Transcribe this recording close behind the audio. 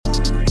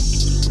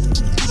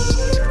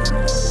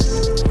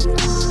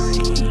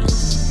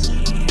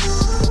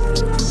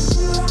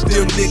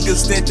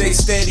niggas that they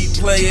steady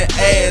playing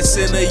ass.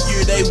 In a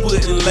year they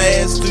wouldn't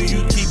last. Do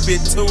you keep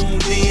it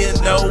tuned in?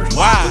 No.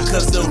 Why?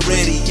 Because the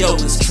radio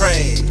is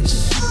trash,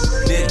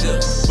 nigga.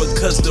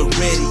 Because the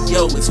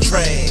radio is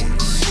trash,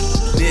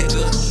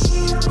 nigga.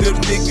 Them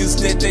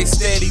niggas that they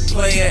steady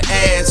playing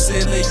ass.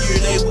 In a year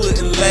they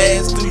wouldn't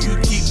last. Do you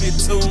keep it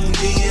tuned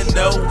in?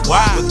 No.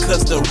 Why?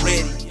 Because the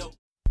radio.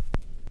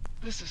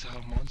 This is how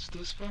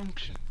monsters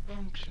function.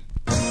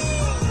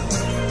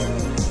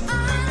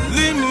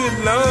 Leave me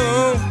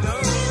alone.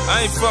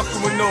 I ain't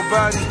fucking with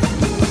nobody.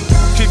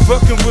 Keep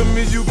fucking with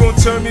me, you gon'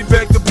 turn me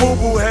back to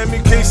boo-boo. Had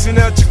me casing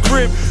out your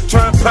crib,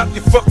 try and pop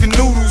your fucking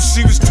noodles.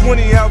 She was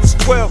 20, I was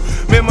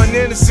 12. Man, my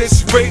nana said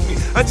she raped me.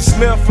 I just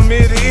smell from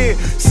ear to ear,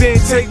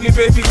 saying take me,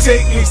 baby,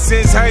 take me.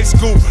 Since high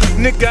school,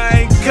 nigga,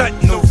 I ain't got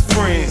no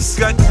friends.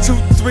 Got the 2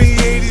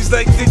 380s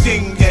like the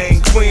Ding Gang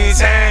twins.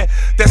 That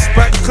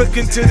spot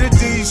clicking to the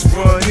D's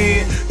front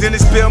end. Then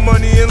it's bail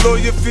money and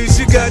lawyer fees,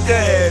 you got to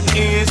have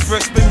ends.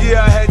 Freshman year,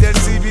 I had that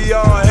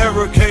CBR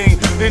Hurricane.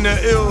 In the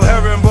ill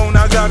herringbone,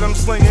 I got him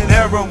slinging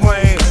heroin.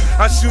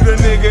 I shoot a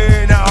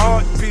nigga in a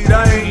heartbeat,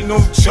 I ain't no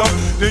chump.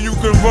 Then you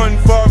can run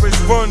forest,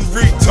 run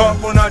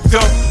retard when I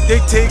dump. They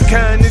take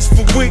kindness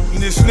for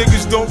weakness,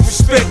 niggas don't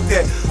respect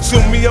that. So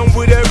me, I'm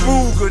with that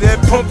Ruger,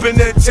 that pumping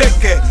that tech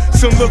at.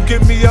 So look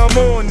at me, I'm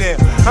on there.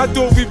 I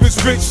thought we was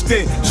rich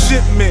then,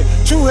 shipment.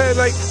 True had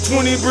like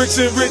 20 bricks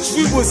and rich,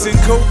 we was in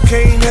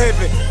cocaine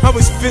heaven. I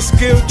was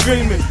Fiskill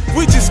dreaming,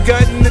 we just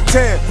got in the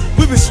town.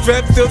 We was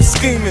strapped up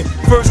scheming.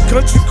 First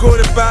country caught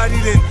a body,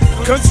 then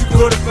country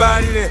caught a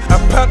body, then I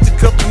popped a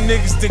couple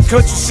niggas, then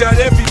country shot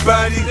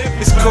everybody.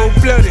 It's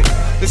cold-blooded,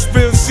 it's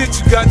real shit,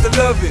 you got to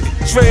love it.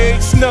 Trey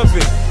ain't snub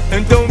it,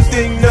 and don't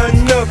think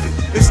nothing of it.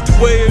 It's the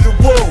way of the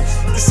wolves,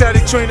 it's how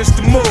they train us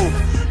to move.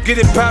 Get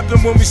it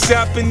poppin' when we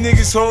shopping,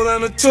 niggas hold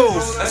on the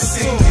tools. I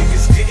seen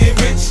niggas getting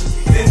rich,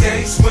 then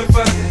days went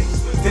by,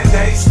 then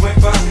days went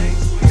by,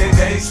 then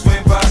days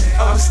went by.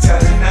 I was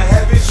tired of not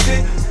having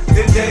shit,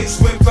 then days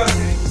went by,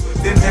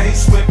 then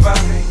days went by,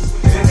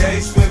 then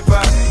days went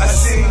by. I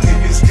seen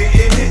niggas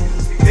getting hit,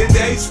 then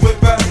days went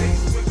by,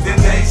 then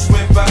days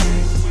went by,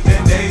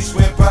 then days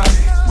went by.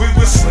 We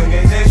was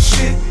slinging that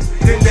shit,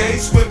 then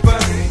days went by,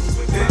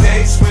 then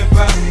days went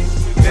by,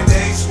 then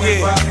days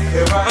went by.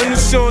 I'm the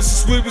Sean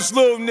since we was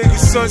little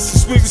niggas, son,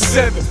 since we was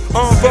 7.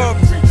 Armed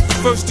robbery,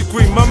 first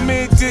degree, my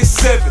man did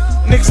 7.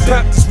 Niggas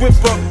popped his whip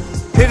up,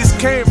 hit his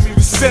Camry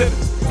with 7.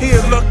 He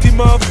a lucky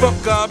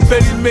motherfucker, I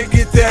bet he make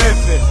it to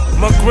heaven.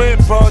 My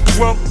grandpa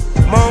drunk,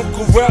 my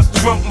uncle rap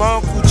drunk, my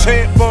uncle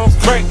champ on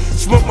crank,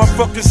 smoke my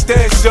fucking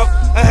stash up.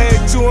 I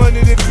had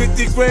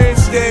 250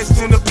 grams stashed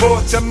in the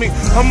porch. I mean,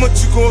 how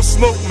much you gon'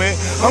 smoke, man?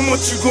 How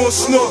much you gon'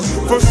 snort?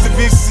 First the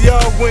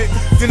VCR went,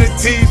 then the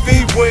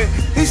TV went.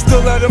 He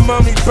still out of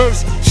mommy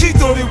purse, she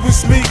thought it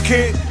was me,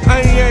 kid.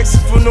 I ain't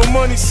asking for no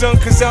money, son,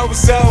 cause I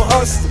was out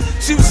hustling.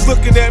 She was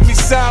looking at me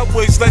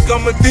sideways like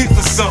I'm a thief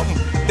or something.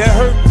 That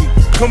hurt me.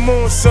 Come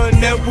on, son,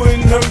 that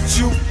wouldn't hurt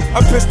you.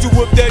 I pistol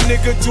whipped that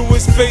nigga till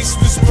his face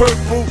was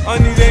purple. I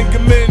need anger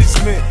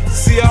management.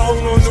 See, I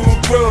hold on to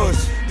a grudge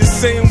the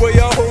same way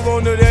I hold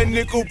on to that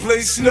nickel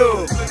plate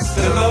snub.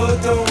 The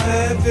Lord don't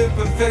have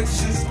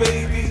imperfections,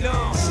 baby.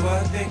 So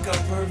I think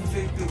I'm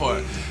perfect.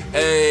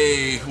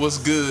 Hey, what's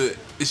good?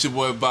 It's your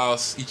boy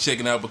Boss. You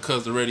checking out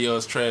Because the Radio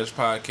is Trash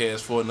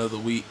podcast for another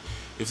week.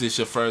 If this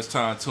your first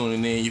time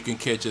tuning in, you can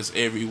catch us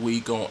every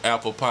week on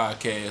Apple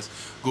Podcasts,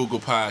 Google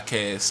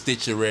Podcasts,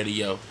 Stitcher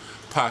Radio,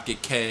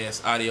 Pocket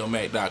Cast,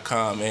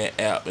 AudioMac.com, and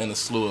app, and a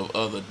slew of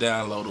other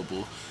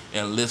downloadable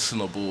and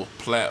listenable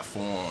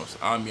platforms.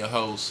 I'm your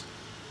host,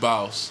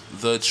 Boss,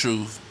 The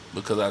Truth,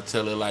 because I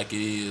tell it like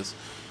it is,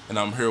 and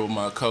I'm here with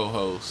my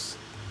co-host.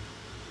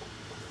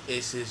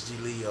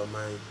 SSG Leo,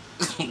 man.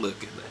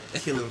 Look at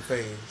that. Killing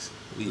fans.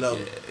 Love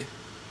it.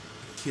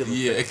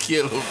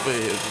 Killing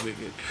fans,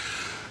 nigga.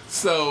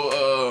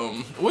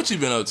 So, what you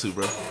been up to,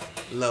 bro?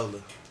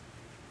 Lola.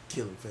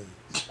 Killing fans.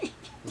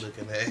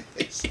 Looking at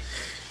it.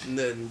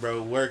 Nothing,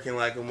 bro. Working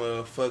like a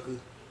motherfucker.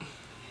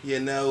 You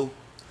know,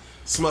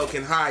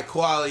 smoking high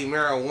quality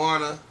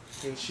marijuana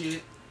and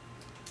shit.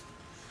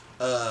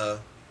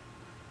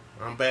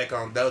 I'm back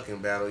on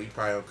Dokkan Battle. You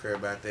probably don't care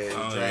about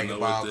that. Dragon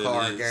Ball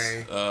card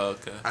game.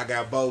 Okay. I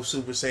got both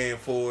Super Saiyan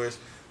 4s.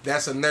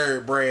 That's a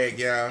nerd brag,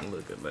 y'all.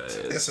 Look at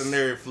that. That's a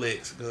nerd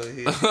flex. Go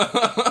ahead.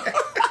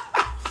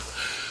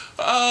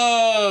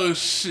 Oh,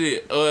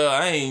 shit. Well,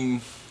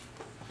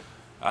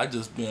 I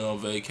just been on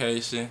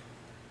vacation.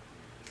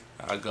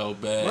 I go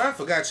back. Well, I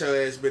forgot your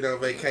ass been on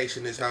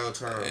vacation this whole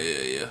time.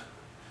 Yeah.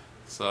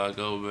 So I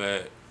go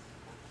back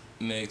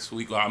next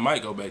week. Or I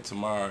might go back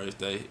tomorrow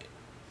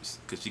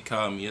because she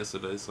called me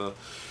yesterday. So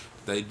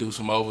if they do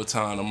some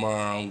overtime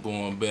tomorrow, I'm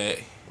going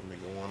back.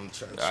 Nigga want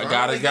to try. I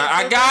gotta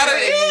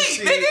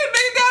eat. Nigga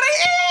gotta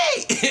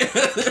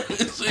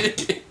eat.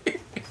 Shit.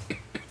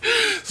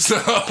 So,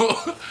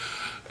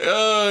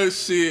 oh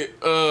shit.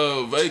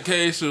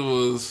 Vacation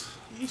was.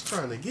 He's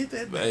trying to get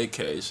that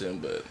vacation,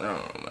 but I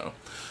don't know.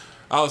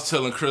 I was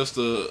telling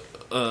Krista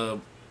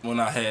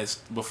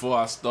before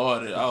I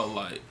started, I was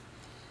like,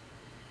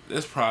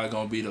 That's probably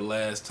gonna be the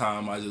last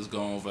time I just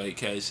go on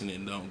vacation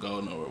and don't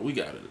go nowhere.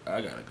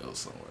 I gotta go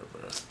somewhere,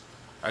 bro.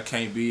 I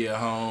can't be at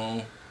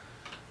home.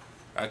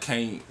 I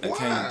can't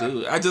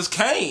do it. I just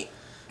can't.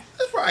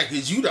 That's probably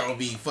because you don't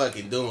be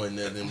fucking doing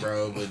nothing,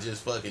 bro, but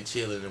just fucking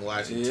chilling and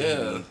watching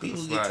TV.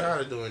 People get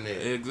tired of doing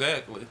that.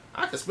 Exactly.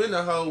 I could spend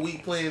a whole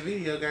week playing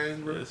video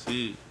games, bro, That's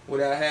it.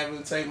 without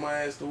having to take my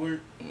ass to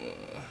work.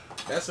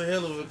 That's a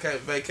hell of a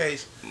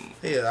vacation.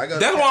 Yeah, I go.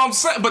 That's what I'm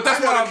saying. But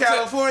that's I what go I'm to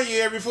California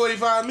every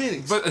 45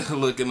 minutes. But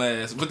looking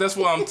ass. But that's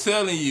what I'm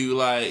telling you.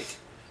 Like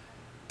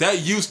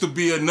that used to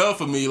be enough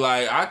for me.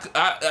 Like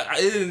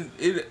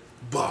it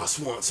Boss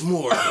wants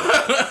more.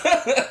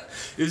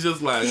 It's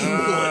just like He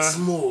wants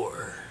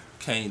more.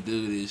 Can't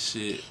do this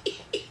shit.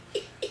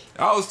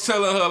 I was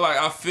telling her like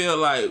I feel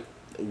like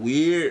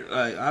weird.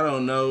 Like I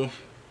don't know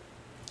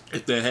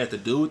if that had to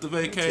do with the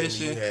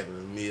vacation. You having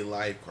a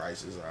midlife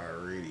crisis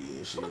already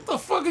and shit. What the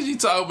fuck is you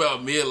talking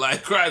about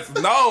midlife crisis?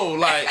 No,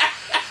 like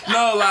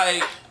I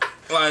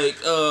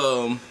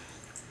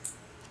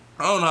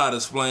don't know how to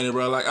explain it,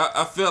 bro. Like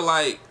I feel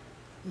like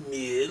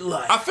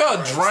Midlife. I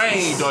felt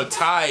drained or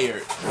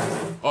tired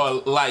or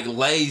like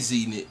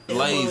lazy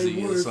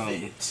or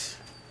something.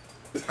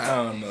 I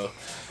don't know.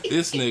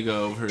 This nigga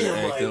over here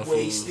Am acting I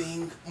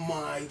wasting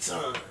my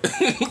time?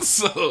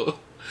 So,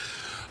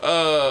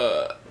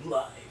 Life.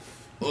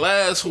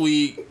 last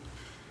week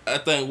I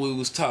think we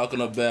was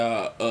talking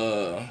about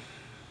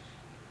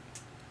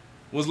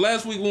was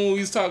last week when we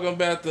was talking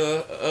about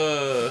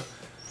the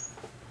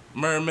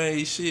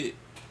mermaid shit?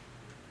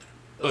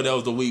 Or that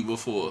was the week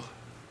before?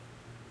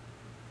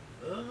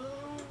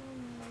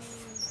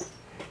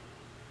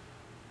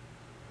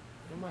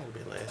 It might have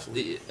been last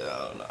week. Yeah,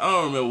 I don't know. I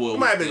don't remember what. It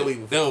might have been the week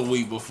before. That was the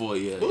week before,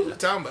 yeah. What was we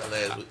talking about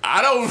last week?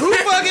 I don't. Who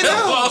fucking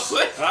knows?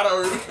 I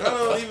don't remember. I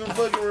don't even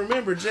fucking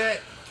remember,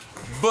 Jack.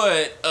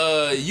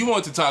 But you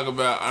want to talk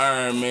about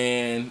Iron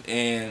Man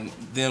and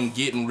them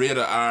getting rid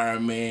of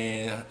Iron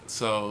Man,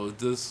 so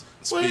just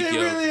Well, speak it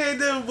your... really ain't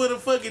nothing but a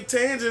fucking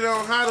tangent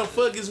on how the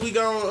fuck is we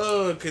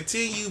gonna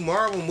continue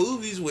Marvel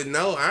movies with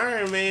no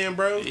Iron Man,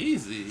 bro.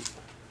 Easy.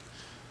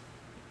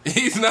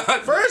 He's not...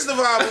 First of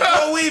all,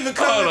 before we even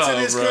come Hold into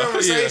on, this bro.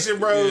 conversation,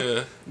 bro,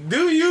 Yeah.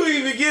 do you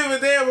even give a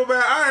damn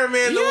about Iron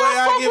Man the Yeah, way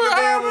I I fuck give with a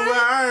damn Iron Man.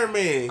 about Iron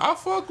Man? I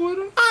fuck with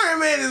him. Iron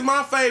Man is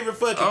my favorite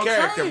fucking Okay,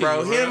 character,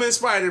 bro. bro. Him and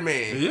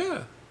Spider-Man.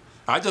 Yeah.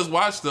 I just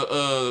watched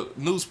the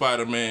new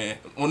Spider-Man.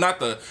 Well, not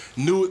the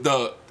new...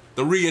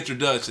 The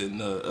reintroduction.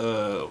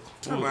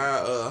 Talking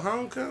about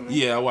Homecoming?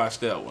 Yeah, I watched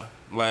that one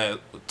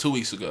 2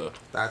 weeks ago.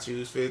 Thought you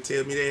was finna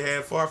tell me they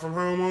had Far From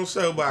Home on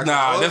Showbox.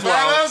 Nah, that's why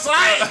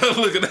I was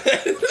look at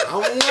that.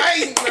 I'm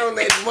waiting on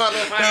that That's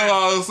motherfucker. what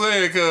I was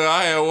saying, because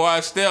I had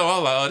watched that. I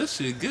was like, oh, this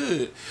shit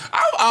good.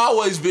 I've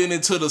always been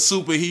into the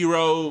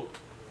superhero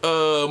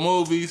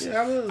movies.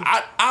 Yeah,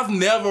 I've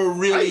never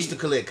really... I used to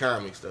collect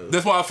comics, though.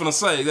 That's what I was finna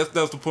say.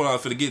 That's the point I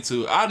was finna get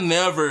to. I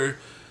never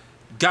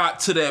got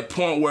to that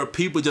point where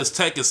people just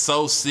take it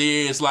so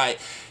serious. Like,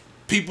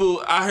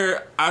 people, I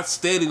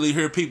steadily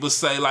hear people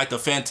say, like, the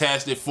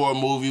Fantastic Four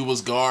movie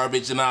was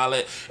garbage and all that.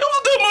 It was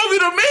a good movie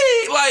to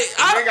me. Like,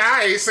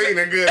 I ain't seen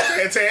a good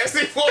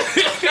Fantastic Four.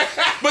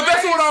 but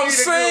that's what I'm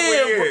seen a good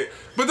one saying. yet.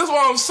 But that's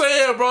what I'm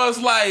saying, bro. It's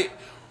like,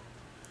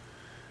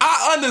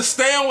 I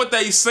understand what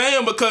they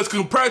saying because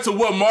compared to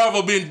what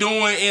Marvel been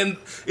doing in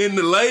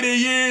the later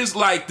years,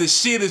 like the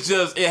shit is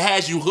just, it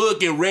has you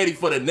hooked and ready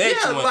for the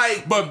next one.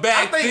 Like, but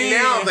back I think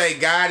then, now they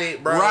got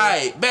it, bro.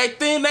 right? Back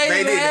then they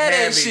didn't have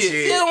that it,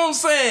 shit. You know what I'm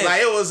saying?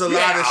 Like, it was a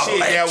lot of shit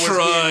that was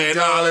Elektra getting and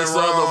all this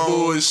done wrong. other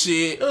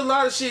bullshit. There was a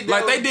lot of shit that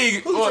Like, was, they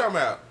did- Who you what- talking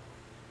about?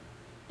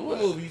 What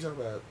movie you talking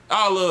about?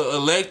 All the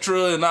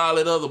Elektra and all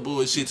that other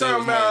bullshit. they Talking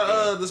was making.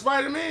 about the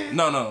Spider-Man?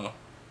 No.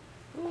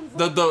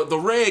 The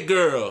red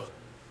girl.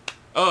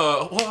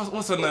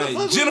 What's her name?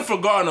 fuck? Jennifer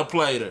Garner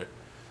played her.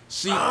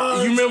 She, you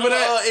remember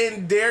that?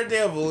 In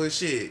Daredevil and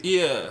shit.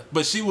 Yeah,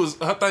 but she was.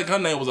 I think her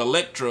name was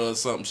Elektra or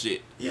some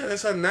shit. Yeah,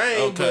 that's her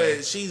name, Okay.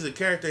 but she's a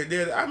character in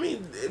Daredevil. I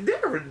mean,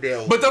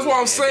 Daredevil. But that's what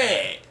I'm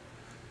saying.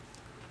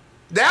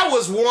 That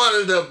was one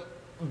of the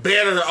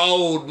better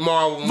old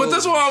Marvel movies. But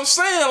that's what I'm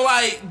saying.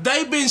 Like,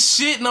 they been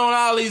shitting on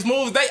all these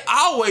movies. They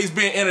always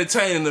been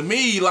entertaining to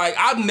me. Like,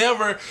 I've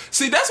never...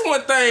 See, that's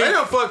one thing... They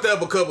done fucked up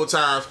a couple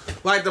times.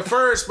 Like the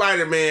first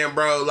Spider-Man,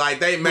 bro. Like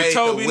they made the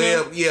Toby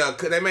web. now? Yeah,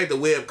 they made the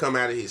web come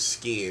out of his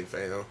skin,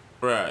 fam.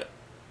 Right.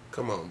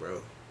 Come on,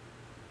 bro.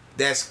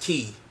 That's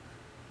key.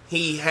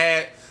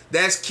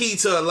 That's key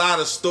to a lot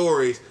of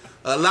stories.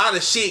 A lot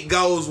of shit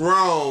goes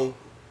wrong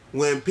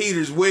when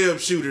Peter's web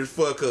shooters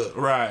fuck up.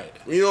 Right.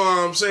 You know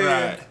what I'm saying?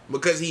 Right.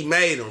 Because he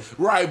made them.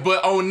 Right,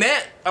 but on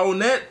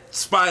that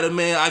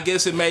Spider-Man, I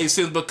guess it made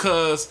sense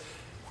because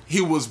he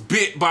was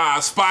bit by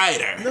a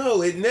spider.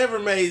 No, it never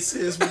made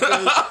sense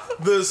because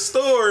the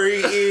story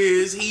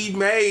is he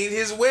made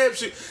his web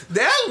shoot.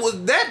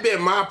 That been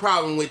my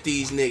problem with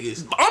these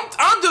niggas.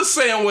 I'm just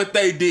saying what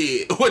they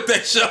did, what they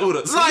showed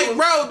us. Like,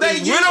 bro, they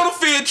went on a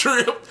field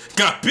trip,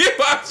 got bit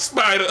by a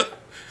spider,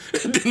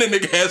 and then the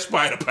nigga had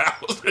spider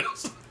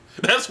powers.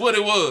 That's what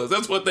it was.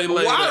 That's what they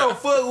laid Why out. the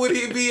fuck would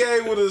he be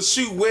able to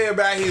shoot web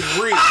out his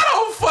wrist? I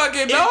don't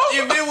fucking know.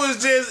 If it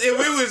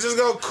was just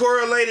gonna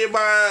correlate it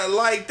by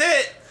like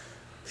that,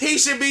 he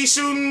should be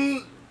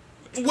shooting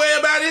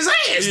web out his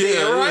ass.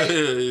 Then, right?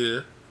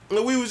 Yeah.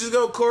 And we was just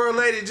gonna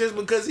correlate it just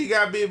because he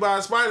got bit by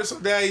a spider, so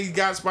now he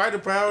got spider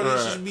power, and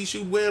he should be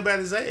shooting web out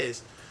his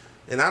ass.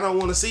 And I don't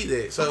want to see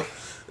that. So,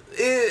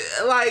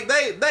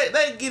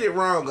 they get it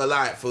wrong a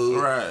lot, fool.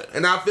 Right.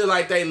 And I feel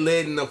like they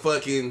letting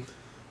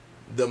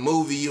the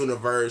movie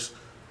universe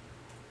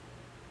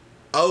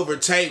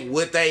overtake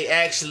what they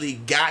actually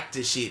got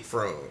the shit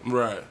from.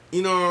 Right.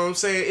 You know what I'm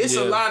saying? It's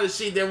a lot of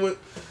shit that would,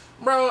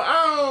 bro.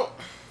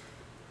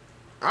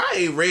 I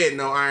ain't read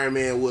no Iron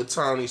Man with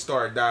Tony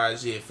Stark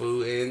dies yet,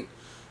 fool, and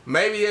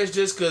maybe that's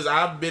just because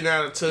I've been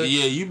out of touch.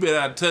 Yeah, you been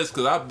out of touch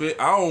because I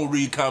don't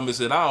read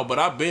comics at all, but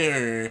I've been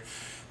hearing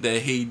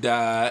that he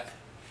died,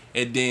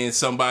 and then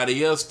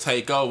somebody else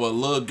take over, a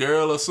little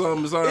girl or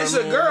something. It's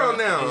a girl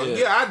now.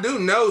 Yeah, I do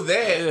know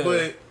that,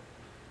 but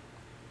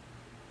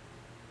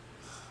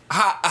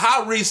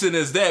how recent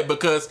is that?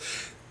 Because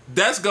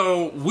that's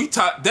what we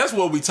talked.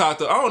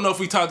 I don't know if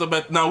we talked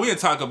about. No, we didn't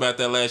talk about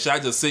that last year. I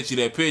just sent you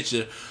that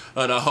picture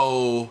of the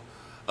whole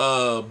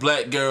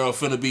black girl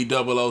finna be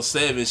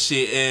 007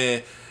 shit,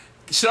 and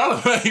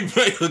Charlamagne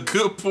made a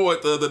good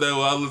point the other day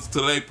when I listened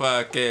to their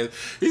podcast.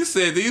 He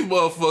said these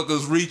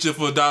motherfuckers reaching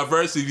for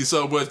diversity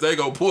so much they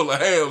gonna pull a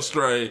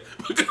hamstring,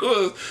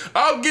 because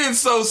I'm getting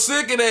so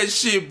sick of that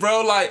shit,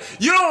 bro. Like,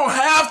 you don't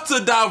have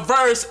to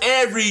diverse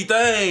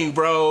everything,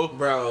 bro.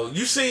 Bro,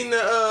 you seen the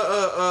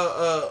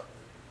oh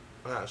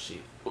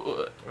shit.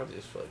 What? I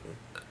just fucking.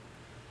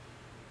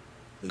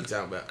 Who you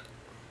talking about?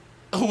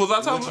 Who was I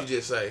talking What about? you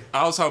just say?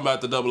 I was talking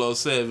about the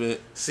 007.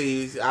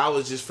 See, I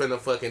was just finna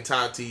fucking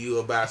talk to you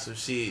about some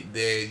shit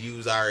that you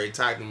was already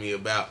talking to me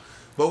about.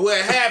 But what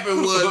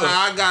happened was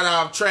I got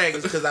off track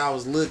is because I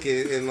was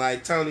looking and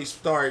like Tony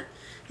Stark,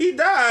 he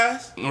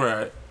dies.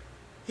 Right.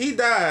 He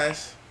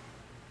dies.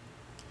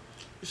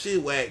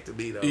 Shit whack to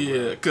me though.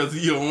 Yeah, because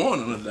you don't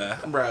want him to die.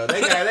 Bro, they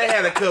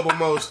had a couple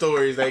more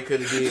stories they could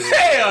have did.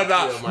 Hell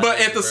no. But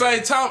at the bro.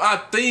 same time, I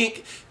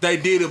think they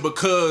did it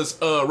because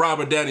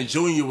Robert Downey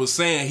Jr. was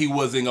saying he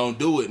wasn't going to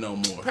do it no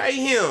more. Pay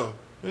him.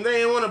 And they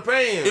didn't want to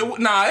pay him. It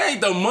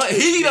ain't the money.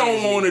 He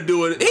don't want to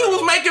do it. He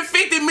was making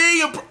 $50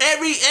 million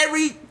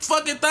every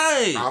fucking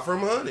thing. Offer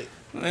him 100.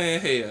 Man,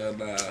 hell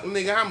nah.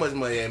 Nigga, how much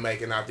money they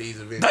making off these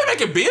events? They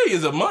making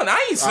billions of money.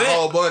 I ain't A saying.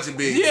 whole bunch of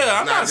billions. Yeah,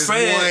 I'm not just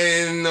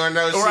saying. one or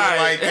no shit Right.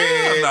 like that.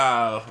 Hell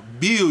nah.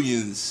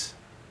 Billions.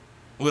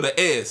 With an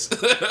S.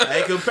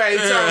 They can pay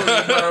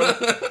Tony,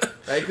 bro.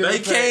 They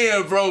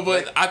can, bro,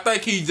 but I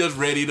think he's just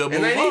ready to move on.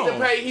 And they need to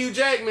pay Hugh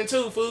Jackman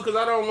too, fool, because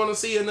I don't want to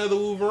see another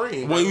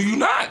Wolverine. Well, you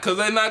not, because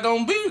they're not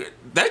going to be.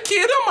 That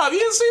kid him up. You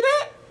didn't see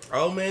that?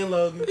 Old man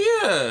Logan.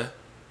 Yeah.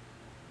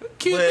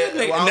 Kid, But, that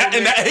nigga. well,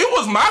 And it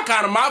was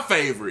my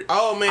favorite.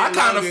 Old man I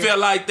kind of Logan. felt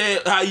like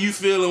that, how you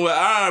feeling with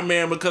Iron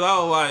Man, because I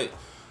was like,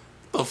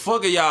 the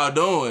fuck are y'all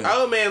doing?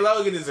 Old man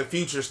Logan is a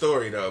future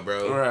story though,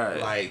 bro. Right.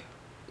 Like,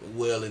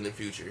 well in the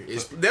future.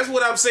 That's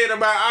what I'm saying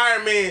about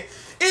Iron Man.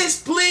 It's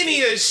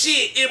plenty of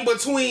shit in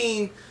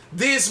between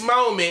this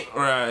moment.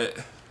 Right.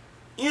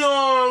 You know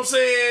what I'm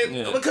saying?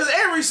 Yeah. Because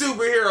every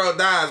superhero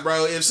dies,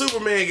 bro. If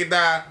Superman can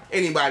die,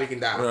 anybody can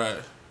die. Right.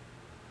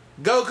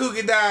 Goku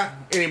can die,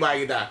 anybody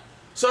can die.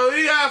 So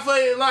you gotta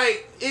fucking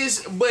like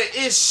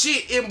it's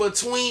shit in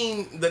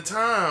between the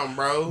time,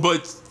 bro.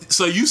 But,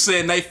 so you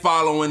saying they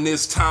following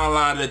this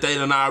timeline that they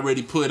done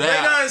already put They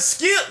out? done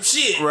skip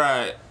shit.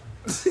 Right.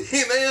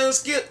 They done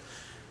skip.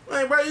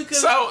 Like, bro, you could.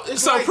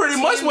 So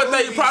pretty much what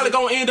they probably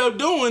gonna end up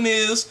doing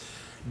is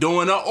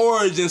doing an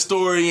origin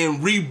story and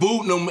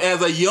rebooting them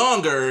as a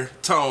younger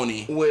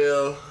Tony.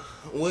 Well,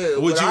 Would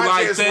you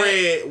like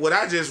that? What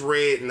I just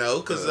read, no,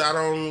 because I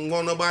don't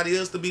want nobody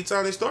else to be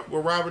Tony Stark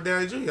with Robert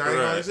Downey Jr. I ain't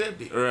gonna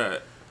accept it. Right.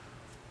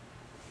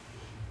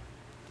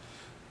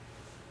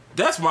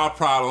 That's my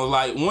problem.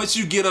 Like, once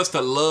you get us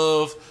to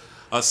love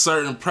a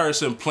certain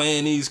person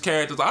playing these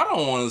characters, I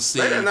don't want to see.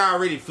 They done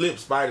already flipped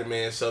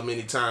Spider-Man so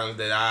many times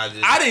that I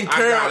didn't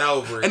care. I got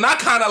over it. And I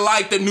kind of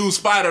like the new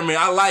Spider-Man.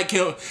 I like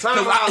him Tom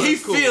because he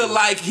Holland's cool. feel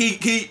like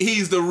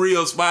he's the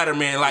real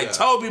Spider-Man. Like, Yeah.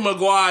 Tobey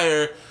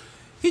Maguire,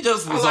 he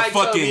just was like a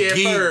fucking Tobey at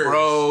geek, first.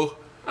 bro.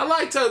 I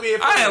like Toby.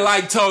 I didn't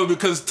like Toby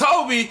because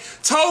Toby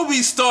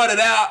started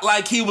out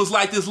like he was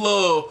like this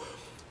little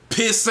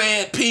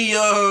pissant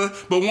peon,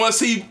 but once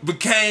he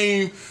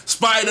became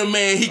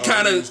Spider-Man, he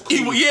kind of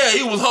he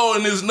was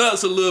holding his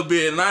nuts a little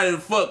bit, and I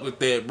didn't fuck with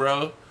that,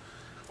 bro.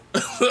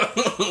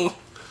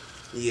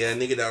 Yeah,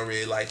 nigga don't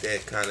really like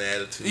that kind of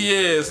attitude.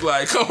 Yeah, it's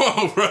like, come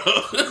on, bro.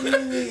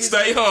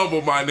 Stay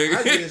humble, my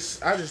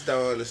nigga. I just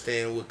don't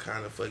understand what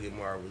kind of fucking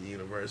Marvel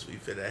universe we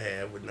finna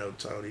have with no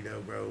Tony though,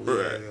 bro. We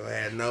Right. ain't gonna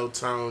have no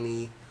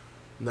Tony,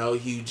 no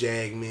Hugh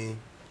Jackman.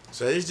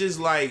 So it's just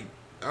like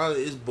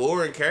it's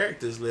boring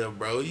characters left,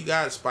 bro. You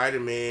got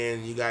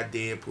Spider-Man, you got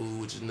Deadpool,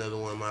 which is another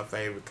one of my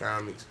favorite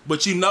comics.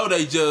 But you know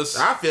they just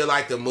I feel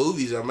like the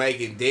movies are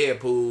making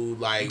Deadpool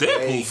like Deadpool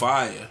way-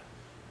 fire.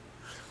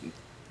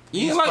 You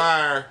He's ain't like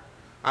fire,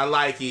 I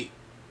like it,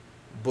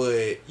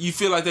 but You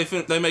feel like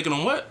they making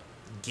them what?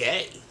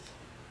 gay.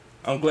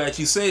 I'm glad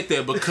you said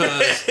that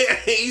because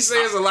He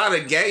says a lot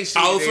of gay shit.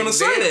 I was gonna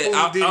say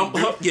that. Deadpool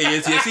didn't do.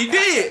 Yes, he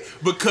did.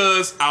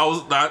 Because I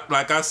was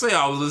like I say,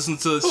 I was listening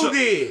to. Who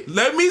did?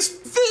 Let me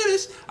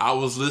finish. I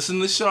was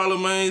listening to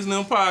Charlamagne's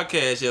new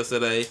podcast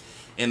yesterday,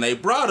 and they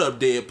brought up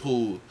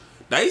Deadpool.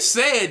 They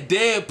said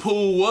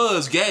Deadpool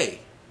was gay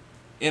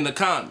in the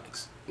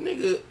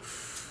Nigga,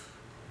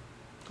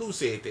 who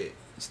said that?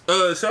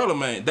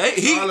 Charlamagne.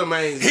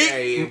 Charlamagne's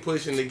gay and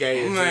pushing the gay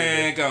agenda.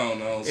 Man, go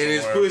on. And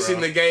it's pushing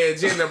the gay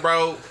agenda,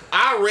 bro.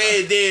 I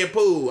read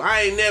Deadpool.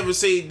 I ain't never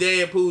seen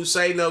Deadpool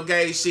say no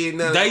gay shit,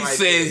 nothing They like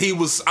said that. he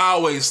was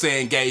always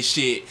saying gay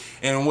shit.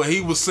 And what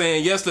he was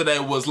saying yesterday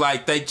was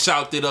like they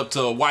chalked it up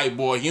to a white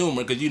boy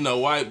humor. Because you know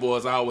white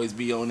boys always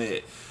be on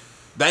that.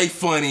 They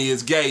funny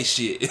as gay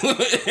shit.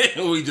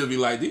 We just be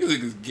like, these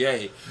niggas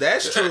gay.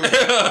 That's true.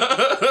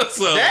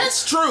 So,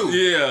 That's true.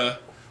 yeah.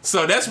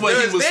 So that's what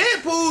Does he was...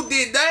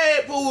 Did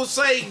Deadpool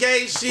say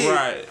gay shit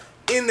Right.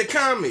 in the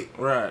comic?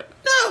 Right.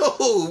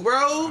 No,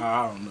 bro.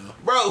 I don't know.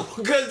 Bro,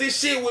 because this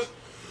shit was...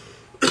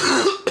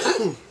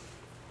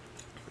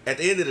 At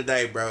the end of the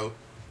day, bro,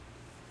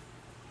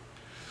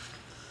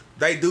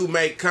 they do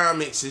make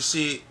comics and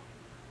shit,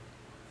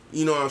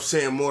 you know what I'm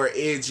saying, more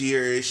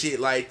edgier and shit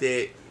like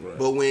that. Right.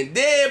 But when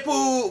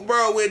Deadpool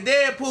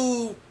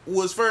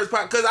was first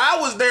pop, because I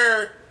was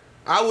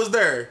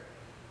there,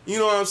 you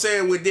know what I'm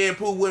saying, when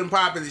Deadpool wasn't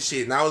popping and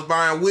shit. And I was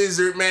buying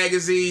Wizard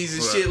magazines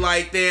and Right. shit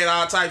like that,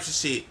 all types of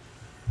shit.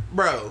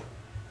 Bro,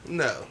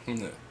 no.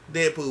 No.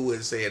 Deadpool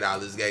wouldn't say all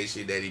this gay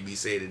shit that he be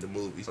saying in the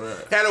movies. Right.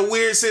 Had a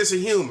weird sense of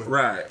humor.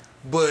 Right.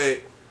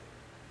 But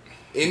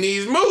in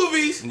these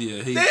movies,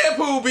 Yeah,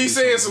 Deadpool be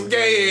saying some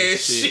gay ass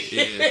shit.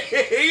 yeah.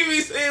 He be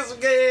saying some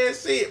gay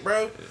ass shit,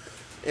 bro.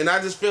 And I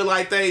just feel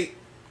like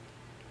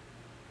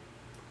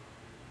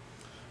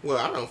well,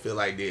 I don't feel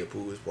like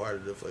Deadpool is part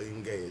of the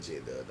fucking gay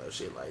agenda or no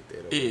shit like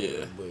that.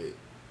 Yeah.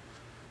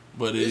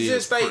 But It's it is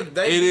just they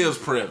it is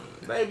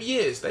prevalent. they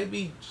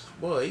be,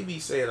 boy, he be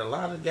saying a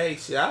lot of gay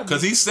shit.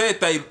 Because he said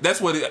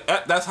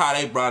that's how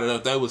they brought it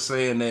up. They were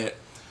saying that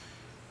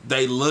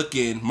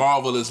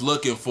Marvel is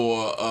looking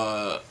for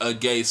a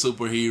gay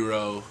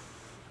superhero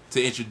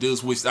to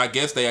introduce, which I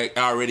guess they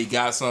already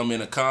got some in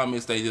the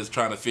comics. They just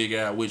trying to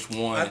figure out which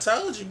one. I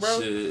told you,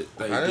 bro. should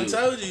they I done do.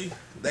 told you.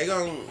 They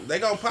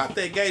gon' pop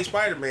that gay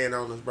Spider-Man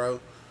on us, bro.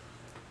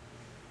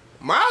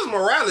 Miles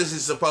Morales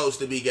is supposed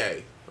to be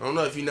gay. I don't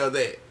know if you know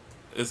that.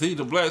 Is he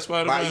the Black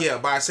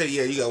Spider-Man? But I said,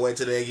 you gotta wait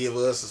till they give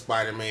us a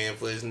Spider-Man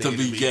for his nigga to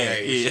be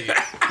gay.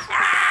 Yeah.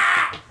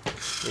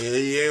 Yeah,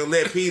 you don't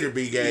let Peter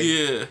be gay.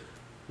 Yeah.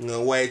 You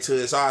gonna wait till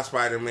it's our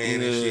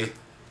Spider-Man and Yeah. shit.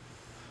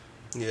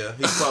 Yeah,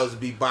 he's supposed to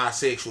be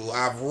bisexual.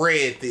 I've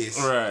read this.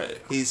 Right.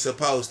 He's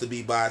supposed to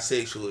be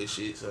bisexual and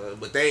shit. So,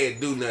 but they didn't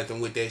do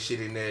nothing with that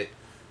shit in that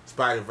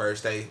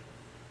Spider-Verse.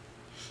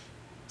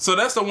 So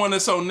that's the one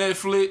that's on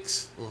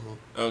Netflix? Mhm.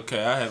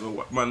 Okay, I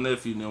haven't. My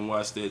nephew didn't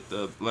watch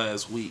that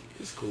last week.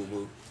 It's cool,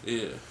 boo.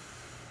 Yeah.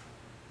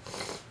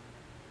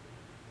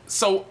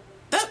 So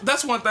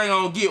that's one thing I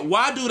don't get.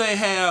 Why do they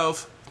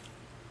have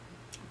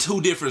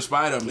two different There's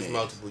Spider-Man?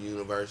 multiple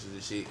universes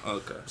and shit.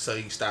 Okay. So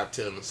you can stop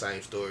telling the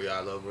same story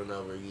all over and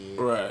over again.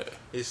 Right.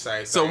 It's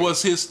same So thing.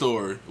 what's his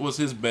story? What's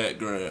his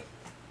background?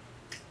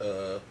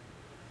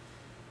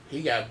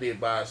 He got bit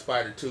by a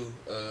spider too,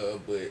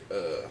 but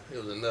it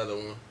was another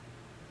one.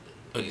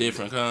 A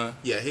different kind?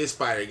 Yeah, his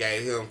spider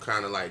gave him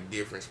kind of like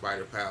different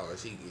spider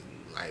powers. He can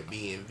like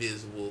be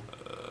invisible,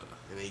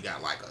 and he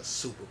got like a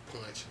super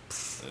punch.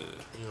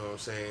 You know what I'm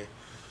saying?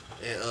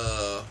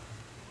 And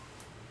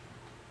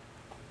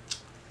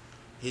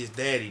his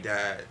daddy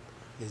died.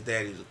 His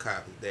daddy was a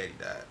cop. His daddy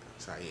died.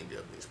 That's how he ended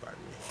up being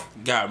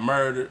Spider-Man. Got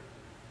murdered.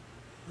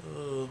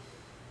 Uh,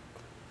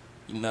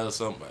 You know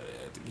somebody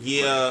had to get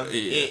yeah, murdered.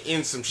 Yeah.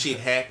 in some shit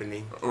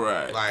happening.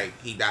 Right.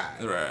 Like he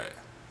died Right.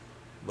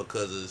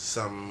 because of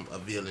something a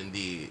villain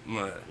did.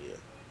 Right. Yeah.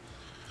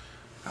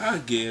 I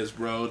guess,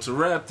 bro, to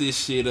wrap this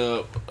shit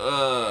up,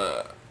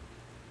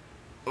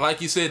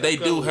 like you said, they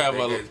do have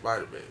a.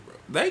 Spider-Man, bro.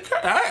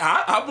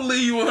 I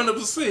believe you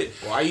 100%.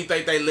 Why you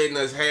think they letting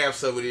us have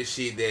some of this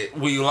shit that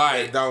We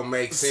like, that don't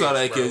make sense? so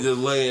they bro? can just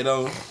lay it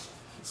on.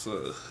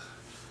 So,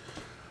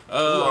 Who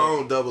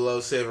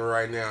own 007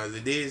 right now? Is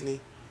it Disney?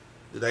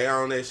 Do they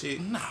own that shit?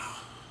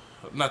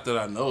 not that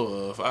I know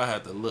of. I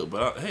had to look,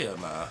 but hell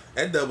nah.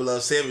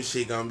 That 007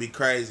 shit gonna be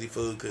crazy,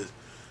 fool. Cause,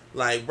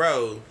 like,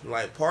 bro,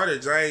 like part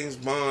of James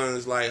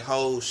Bond's like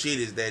whole shit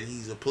is that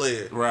he's a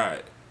player.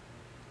 Right.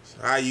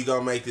 So how you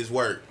gonna make this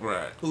work?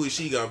 Right. Who is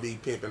she gonna be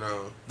pimping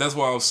on? That's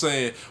what I'm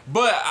saying.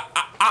 But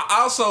I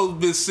also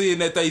been seeing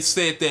that they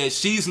said that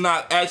she's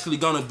not actually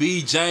gonna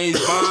be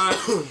James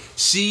Bond.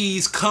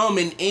 She's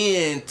coming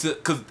in to,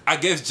 cause I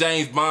guess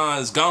James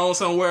Bond's gone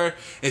somewhere,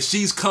 and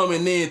she's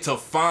coming in to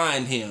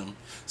find him.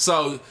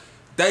 So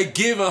they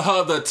giving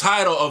her the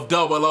title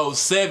of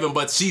 007,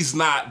 but she's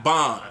not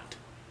Bond.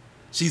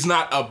 She's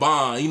not a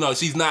Bond. You know,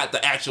 she's not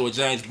the actual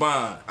James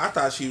Bond. I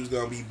thought she was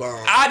gonna be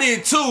Bond. I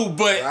did too,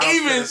 but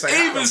even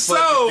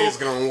so, it's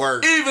gonna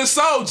work. Even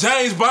so,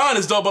 James Bond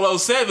is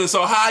 007.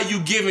 So how are you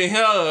giving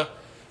her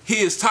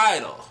his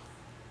title?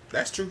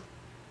 That's true.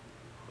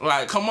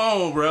 Like, come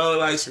on, bro.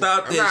 Like,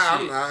 stop that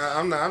shit.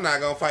 I'm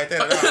not gonna fight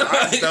that at all.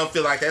 I just don't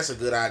feel like that's a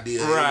good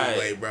idea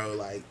anyway, bro.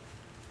 Like,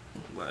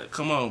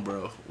 come on,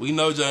 bro. We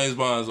know James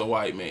Bond's a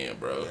white man,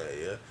 bro.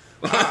 Yeah.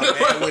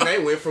 Man, when they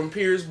went from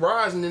Pierce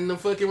Brosnan in the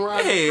fucking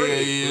Roger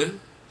yeah.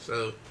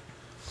 So,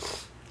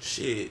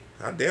 shit.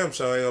 I damn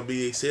sure ain't gonna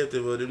be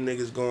acceptive of them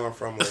niggas going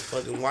from a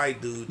fucking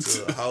white dude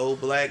to a whole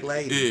black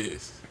lady.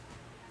 Yes.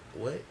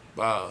 What?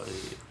 Wow.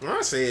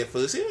 I said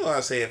food. See what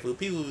I said food.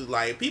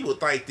 People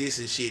think this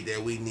is shit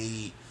that we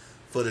need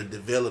for the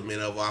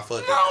development of our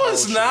fucking culture. No,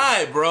 it's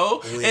not,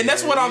 bro. Yeah. And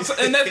that's what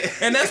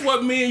and that's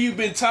what me and you've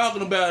been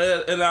talking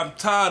about, and I'm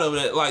tired of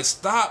it. Like,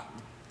 stop.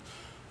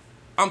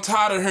 I'm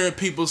tired of hearing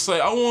people say,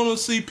 I want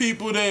to see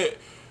people that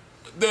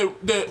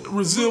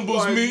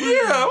resembles like me. me.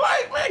 Yeah,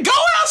 like, man, go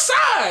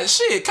outside.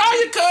 Shit, call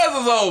your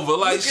cousins over.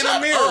 Like, Look in the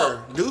mirror.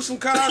 up. Do some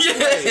cosplay.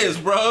 Yes,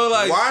 bro.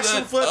 Like, watch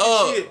some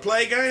fucking shit.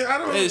 Play games. I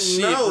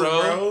don't know,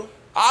 bro.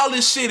 All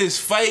this shit is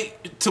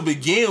fake to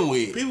begin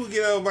with. People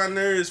get over my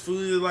nerves,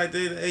 food. Like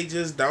they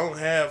just don't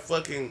have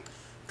fucking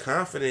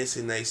confidence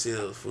in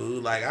themselves,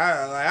 food. Like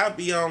I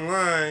be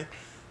online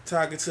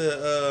talking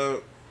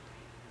to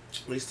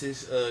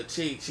this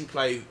chick. She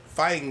play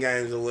fighting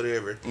games or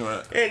whatever.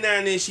 Right. And now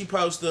and then she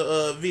posts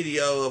a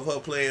video of her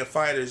playing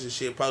fighters and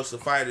shit. Post a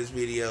fighters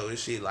video and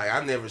shit. Like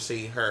I've never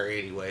seen her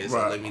anyway, so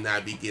let me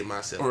not be getting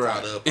myself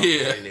caught up on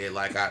the internet.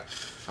 Like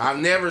I've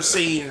never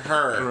seen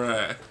her.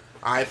 Right.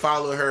 I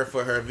follow her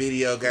for her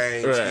video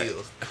game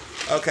skills.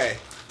 Okay,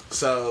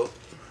 so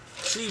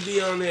she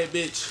be on that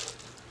bitch.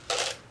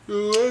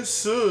 Oh, I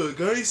suck.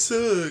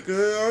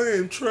 I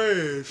am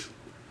trash.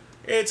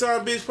 Every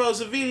time bitch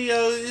posts a video,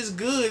 it's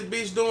good.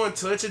 Bitch doing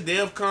touch of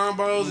death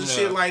combos and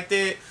shit like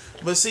that.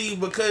 But see,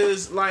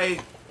 because like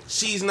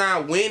she's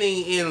not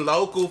winning in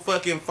local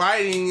fucking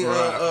fighting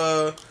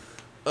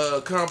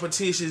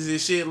competitions and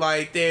shit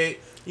like that,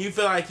 you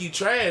feel like you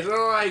trash. I'm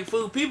like,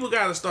 food, people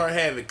gotta start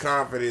having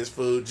confidence,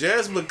 food.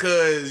 Just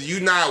because you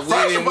not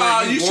winning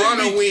when you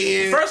wanna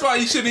win. First of all,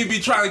 you shouldn't even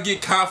be trying to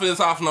get confidence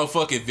off no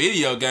fucking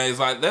video games.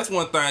 Like, that's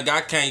one thing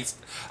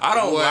I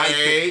don't like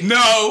that.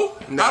 No,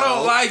 I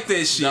don't like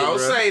that shit. Don't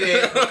bro. say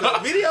that.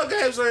 Because video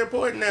games are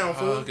important now,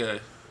 fool. Okay.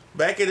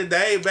 Back in the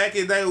day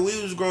when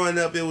we was growing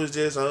up, it was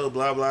just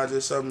blah blah,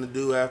 just something to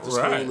do after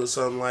school or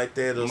something like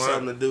that, or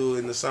something to do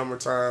in the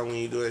summertime when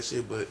you do that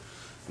shit. But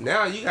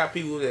now you got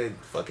people that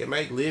fucking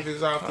make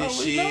livings off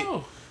this shit.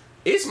 Know.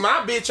 It's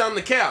my bitch on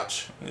the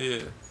couch.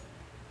 Yeah.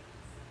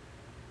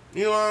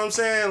 You know what I'm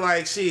saying?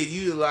 Like shit,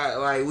 you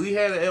like we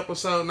had an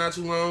episode not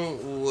too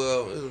long.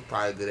 Well, it was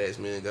probably a good ass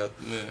minute ago.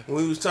 Yeah.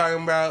 We was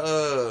talking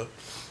about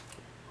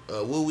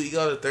will we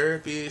go to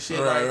therapy and shit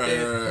that. Right.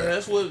 Yeah,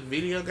 that's what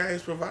video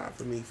games provide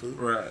for me, food.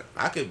 Right.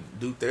 I could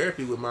do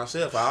therapy with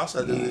myself. I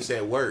also do this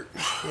at work.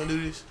 You wanna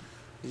do this?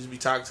 You just be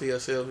talking to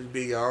yourself. You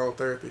be your own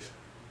therapist.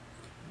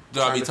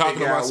 Do I be talking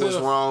to myself?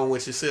 What's wrong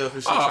with yourself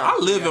and shit? I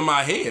live in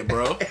my head,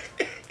 bro.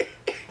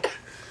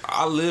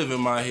 I live in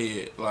my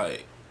head,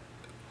 like,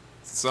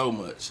 so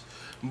much.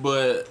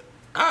 But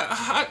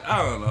I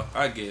don't know,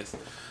 I guess.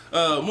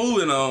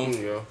 Moving on.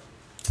 Yeah.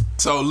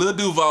 So Lil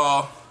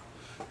Duval,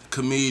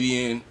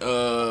 comedian,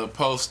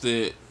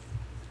 posted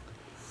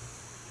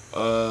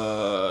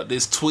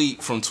this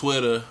tweet from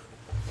Twitter.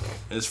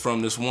 It's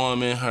from this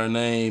woman. Her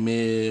name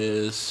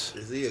is...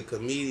 Is he a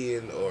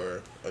comedian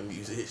or a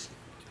musician?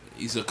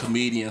 He's a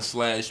comedian /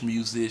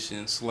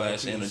 musician /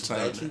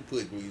 entertainer. Don't you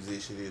put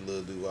musician in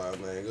Lil Duval,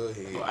 man. Go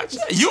ahead.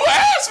 You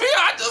asked me.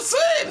 I just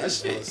said I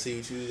just want to see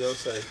what you was going to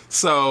say.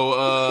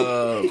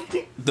 So,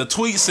 the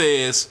tweet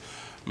says,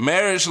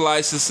 marriage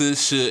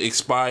licenses should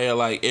expire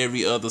like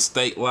every other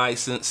state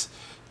license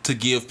to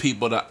give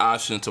people the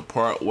option to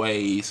part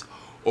ways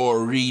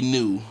or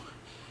renew.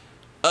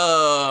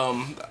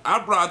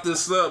 I brought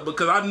this up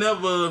because I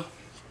never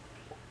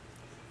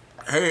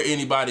heard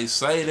anybody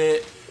say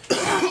that.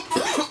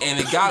 And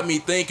it got me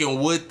thinking,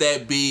 would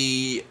that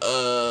be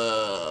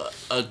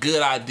a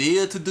good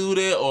idea to do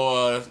that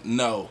or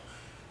no?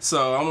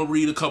 So I'm going to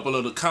read a couple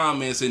of the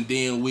comments and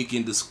then we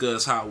can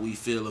discuss how we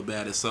feel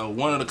about it. So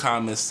one of the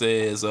comments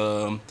says,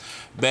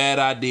 bad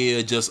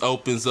idea, just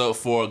opens up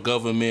for a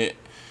government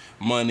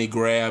money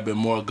grab and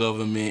more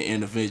government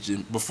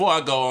intervention. Before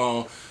I go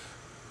on,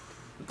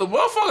 the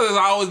motherfuckers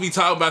always be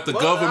talking about the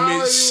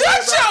government.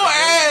 Shut your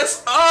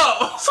ass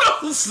up! I'm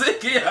so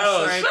sick of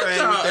y'all. Same Shut thing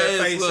your with that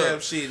ass face up.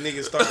 up shit.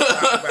 Niggas start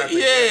talking about the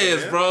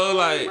Yes, government. bro.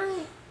 Like,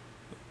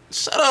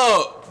 shut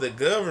up. The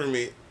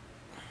government.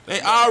 They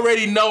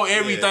already know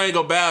everything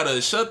about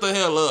us. Shut the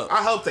hell up.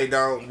 I hope they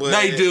don't. But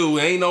They do.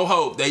 Ain't no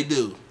hope. They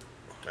do.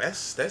 That's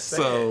sad.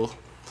 So,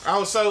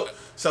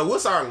 So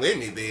what's our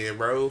limit then,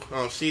 bro?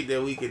 On shit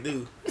that we can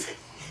do.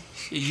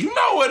 You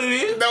know what it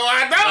is. No,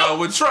 I don't.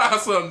 Well, try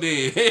something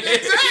then.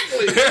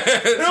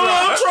 Exactly. No,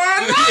 I'm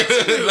trying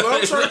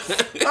not to.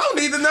 I don't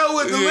need to know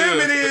what the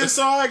limit is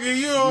so I can,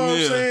 you know what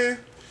I'm saying?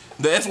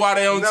 That's why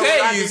they don't Know tell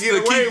what I you can to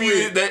get away keep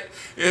you.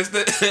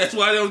 with. That's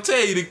why they don't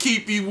tell you to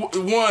keep you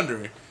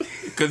wondering.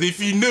 Because if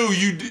you knew,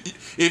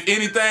 if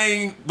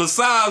anything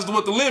besides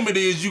what the limit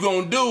is, you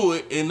gonna do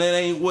it, and that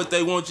ain't what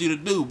they want you to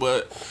do.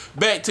 But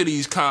back to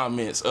these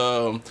comments.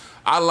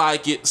 I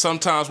like it.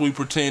 Sometimes we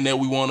pretend that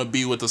we want to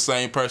be with the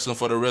same person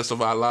for the rest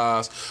of our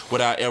lives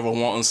without ever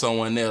wanting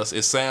someone else.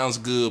 It sounds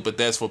good, but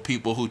that's for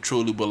people who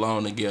truly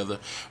belong together.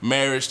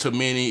 Marriage to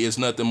many is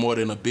nothing more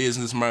than a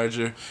business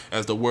merger.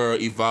 As the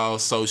world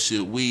evolves, so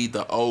should we.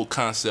 The old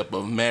concept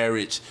of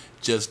marriage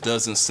just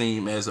doesn't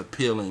seem as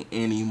appealing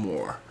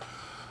anymore.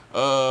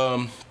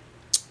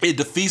 It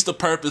defeats the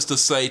purpose to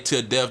say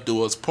till death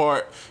do us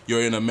part.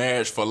 You're in a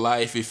marriage for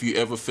life. If you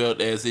ever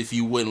felt as if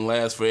you wouldn't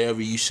last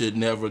forever, you should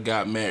never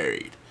got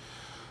married.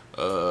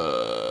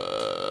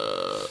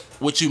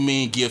 What you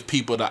mean give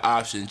people the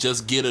option?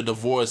 Just get a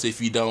divorce if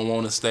you don't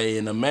want to stay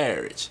in a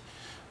marriage.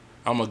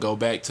 I'm going to go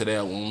back to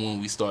that one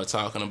when we start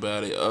talking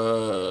about it.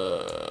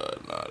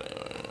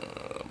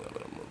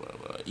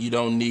 You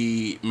don't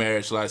need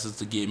marriage license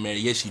to get married.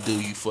 Yes, you do,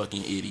 you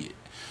fucking idiot.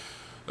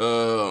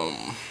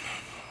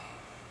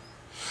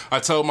 I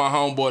told my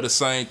homeboy the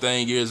same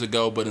thing years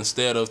ago, but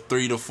instead of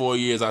 3 to 4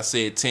 years, I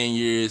said 10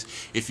 years.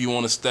 If you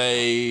want to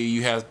stay,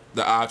 you have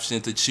the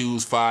option to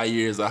choose 5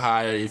 years or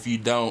higher. If you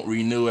don't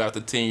renew after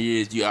 10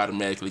 years, you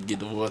automatically get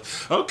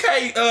divorced.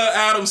 Okay,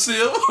 Adam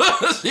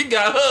Silver, she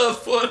got hers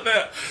for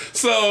now.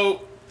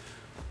 So,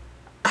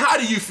 how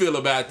do you feel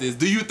about this?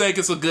 Do you think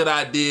it's a good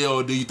idea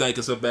or do you think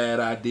it's a bad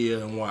idea,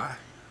 and why?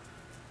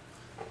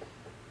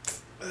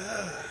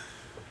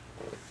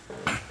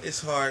 It's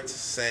hard to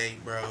say,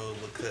 bro,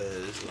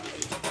 because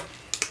like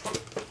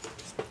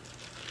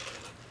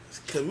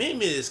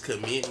commitment is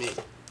commitment,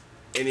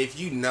 and if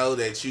you know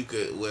that you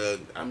could, well,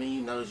 I mean,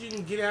 you know that you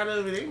can get out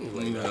of it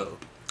anyway. You know.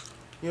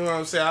 You know what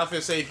I'm saying? I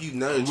feel say if you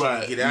know that you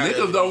Right. can get out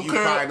Niggas of it, don't you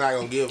care. probably not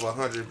gonna give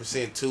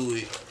 100% to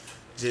it,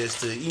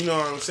 just to, you know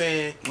what I'm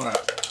saying? Right.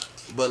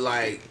 But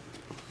like,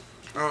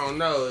 I don't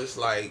know. It's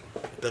like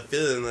the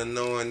feeling of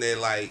knowing that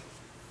like.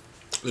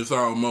 It's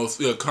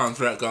almost a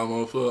contract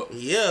almost up.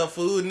 Yeah,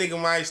 fool,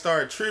 nigga might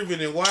start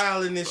tripping and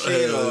wilding and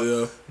shit, or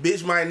Yeah.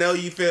 bitch might know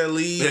you finna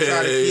leave,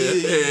 try to kill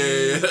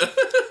you.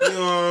 You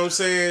know what I'm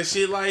saying?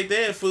 Shit like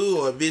that, fool.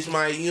 Or a bitch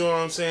might, you know what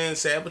I'm saying,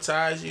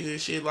 sabotage you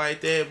and shit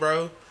like that,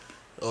 bro.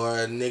 Or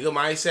a nigga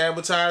might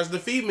sabotage the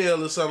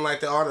female or something like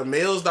that. Or the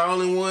male's the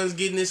only ones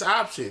getting this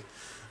option.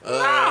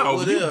 No,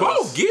 what you else?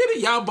 both get it.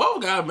 Y'all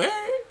both got married.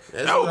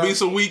 That's That would what be I'm-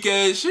 some weak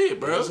ass shit,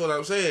 bro. That's what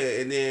I'm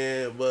saying. And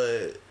then,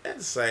 but at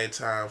the same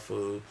time,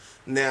 fool.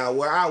 Now,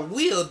 where I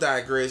will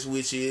digress,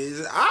 which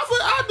is,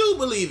 I do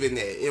believe in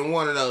that, in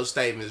one of those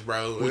statements,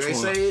 bro. Which they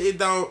one?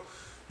 say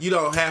you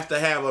don't have to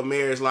have a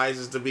marriage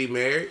license to be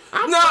married.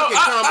 I'm No, fucking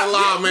I- common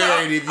law no,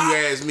 married if you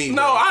ask me, No,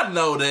 bro. I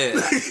know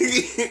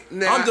that.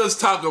 Now, I'm just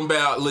talking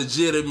about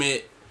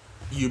legitimate.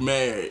 You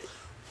married.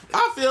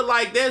 I feel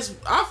like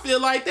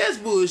that's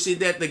bullshit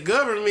that the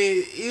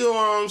government, you know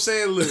what I'm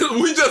saying? Look,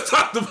 We just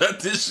talked about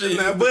this shit.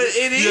 but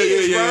it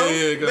is,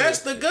 bro. Go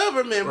That's ahead. the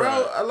government,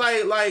 bro.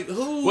 Right. Like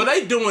who? Well,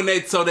 they doing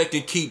that so they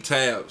can keep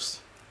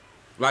tabs.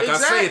 Like I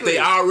said, Exactly. they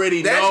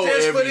already know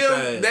everything. For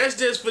them, that's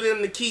just for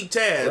them to keep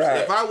tabs. Right.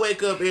 If I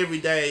wake up every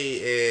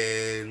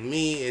day and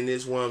me and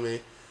this woman,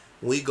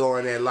 we go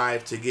in that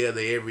life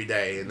together every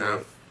day, and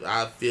Right.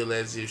 I feel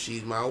as if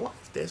she's my wife.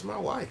 That's my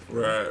wife.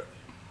 Right.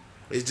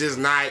 It's just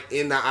not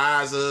in the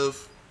eyes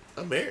of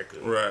America.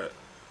 Right.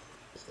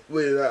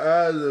 With the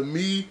eyes of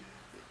me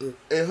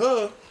and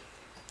her,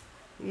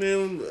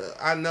 then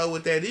I know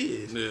what that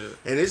is. Yeah.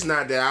 And it's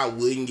not that I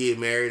wouldn't get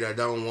married or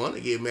don't want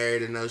to get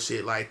married or no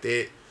shit like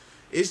that.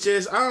 It's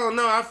just, I don't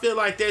know, I feel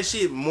like that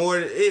shit more,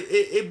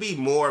 it be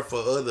more for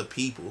other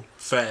people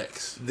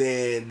Facts.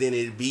 than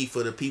it be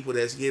for the people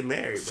that's getting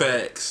married. Bro.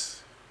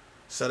 Facts.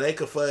 So they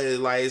could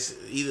like, it's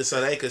either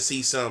so they could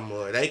see something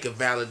or they could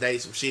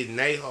validate some shit in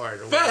their heart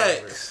or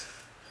whatever. Facts.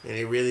 And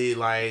it really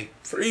like,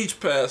 For each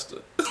pastor.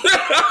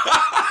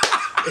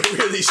 it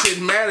really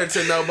shouldn't matter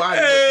to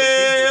nobody but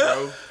the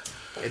people,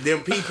 bro. And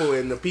them people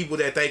and the people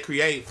that they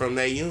create from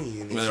their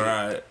union. And shit.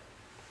 Right.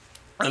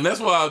 And that's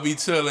why I be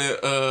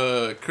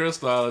telling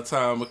Crystal all the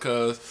time,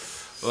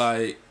 because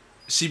like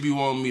she be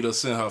wanting me to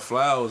send her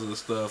flowers and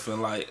stuff,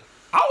 and like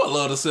I would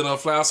love to send her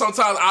flowers.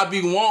 Sometimes I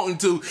be wanting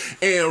to,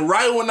 and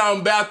right when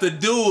I'm about to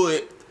do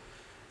it,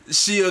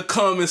 she'll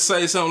come and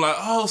say something like,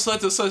 "Oh,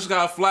 such and such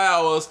got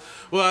flowers.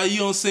 Well, you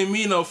don't send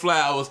me no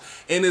flowers."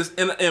 And it's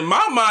in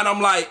my mind,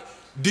 I'm like,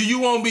 do you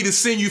want me to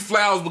send you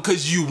flowers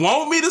because you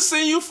want me to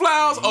send you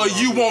flowers, or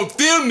you want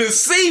them to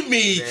see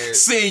me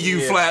send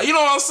you flowers? You know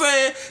what I'm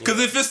saying? Because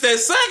if it's that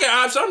second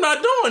option, I'm not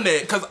doing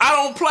that, because I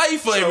don't play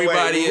for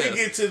everybody wait, when else. we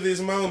get to this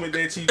moment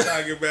that you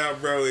talking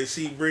about, bro, and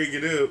she bring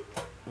it up,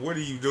 what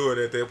are you doing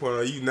at that point?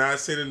 Are you not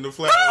sending the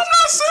flowers? I'm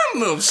not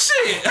sending them.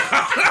 Shit.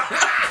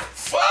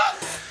 Fuck.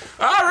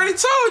 I already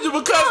told you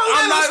because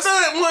I'm not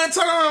stunt one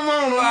time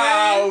on him,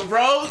 man.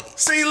 bro.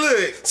 See,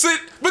 look. See,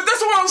 but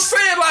that's what I'm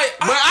saying. Like,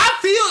 But I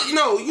feel, you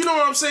know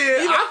what I'm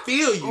saying? I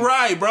feel you.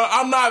 right, bro.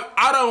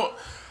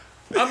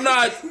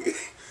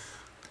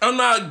 I'm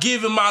not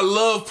giving my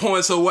love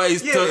points away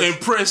to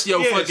impress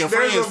your fucking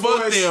friends.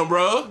 Fuck them,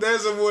 bro.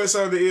 There's a voice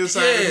on the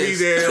inside of me Yes.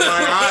 that,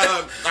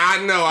 like, I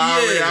know.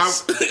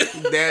 Yes.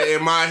 That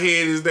in my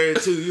head is there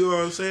too. You know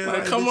what I'm saying?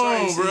 Like, come bitch, I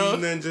ain't on, seen bro.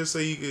 Nothing just so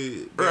you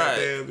could Right.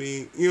 goddamn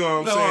me. You know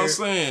what Know I'm what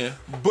saying? I'm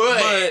saying?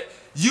 But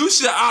you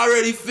should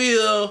already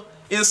feel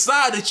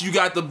inside that you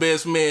got the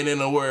best man in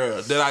the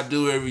world. That I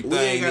do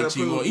everything gotta that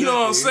you prove want. You know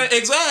what I'm saying? nothing.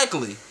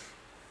 Exactly.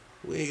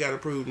 we ain't gotta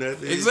prove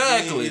nothing.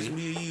 Exactly. It's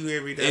me and you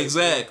every day.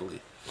 Exactly.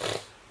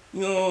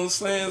 You know what I'm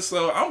saying?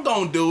 So I'm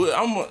gonna do it.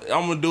 I'm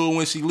gonna do it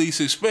when she least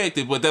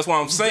expected. But that's what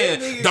I'm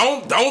saying.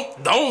 That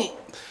Don't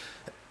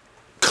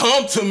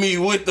come to me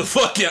with the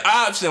fucking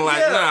option. Like,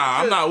 Yeah, nah,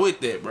 I'm not with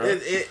that, bro.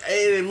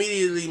 It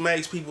immediately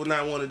makes people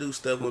not want to do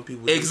stuff when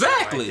people do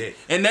Exactly. stuff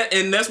like that.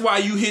 And that's why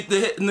you hit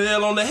the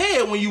nail on the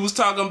head when you was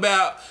talking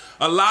about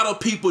a lot of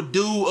people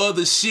do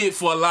other shit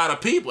for a lot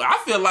of people. I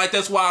feel like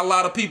that's why a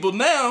lot of people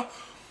now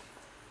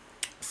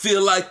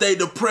feel like they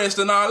depressed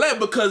and all that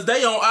because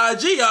they on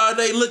IG all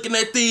day looking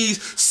at these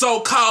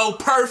so-called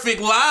perfect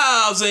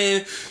lives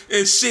and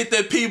shit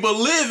that people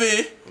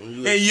living.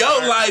 And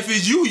your life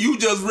is you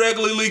just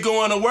regularly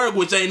going to work,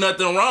 which ain't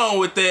nothing wrong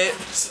with that.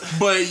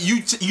 But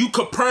you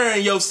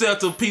comparing yourself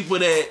to people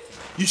that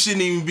you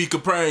shouldn't even be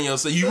comparing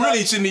yourself. You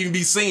really shouldn't even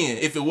be seeing.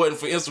 If it wasn't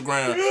for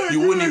Instagram,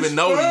 you wouldn't even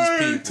know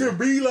these people. To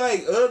be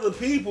like other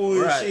people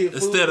and Right. shit.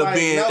 Instead of like,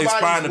 being nobody's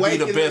aspiring to be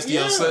the waking best up- of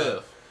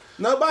yourself.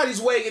 Nobody's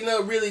waking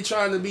up really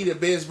trying to be the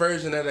best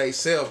version of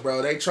themselves,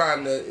 bro. They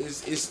trying to.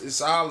 It's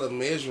all a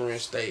measuring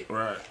stick.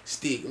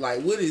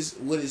 Like what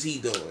is he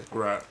doing?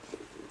 Right.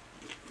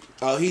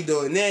 Oh, he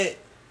doing that.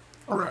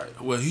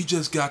 Right. Well, he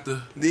just got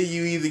the. Then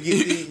you either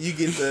get you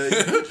get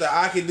the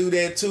I can do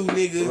that too,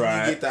 nigga.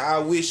 Right. You get the I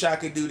wish I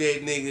could do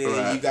that, nigga. Right.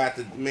 And you got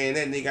the man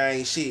that nigga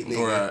ain't shit,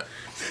 nigga. Right.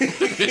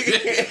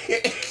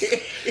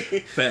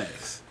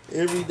 Facts.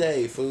 Every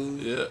day, fool.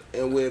 Yeah.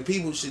 And when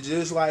people should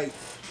just like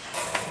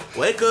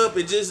wake up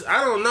and just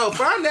I don't know,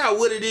 find out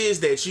what it is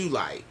that you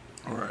like,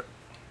 Right.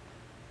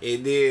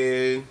 and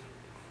then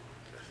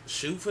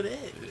shoot for that.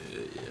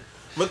 Yeah.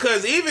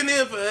 Because even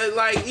if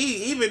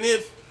even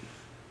if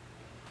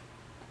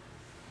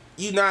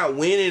you not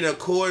winning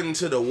according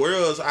to the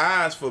world's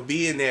eyes for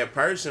being that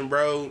person,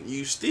 bro,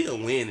 you still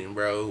winning,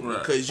 bro. Right.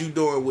 Because you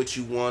doing what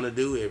you want to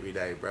do every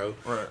day, bro.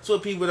 Right. That's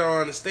what people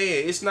don't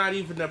understand. It's not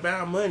even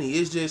about money.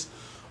 It's just,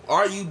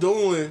 are you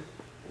doing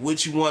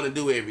what you want to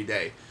do every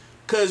day?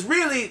 Because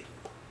really,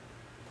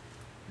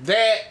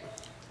 that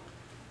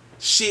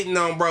shitting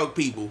on broke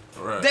people,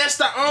 Right. that's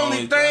the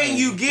only thing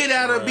you get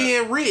out of Right.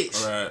 being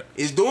rich. Right.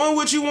 Is doing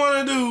what you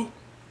want to do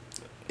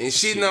and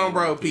shitting on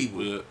broke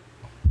people. Yeah.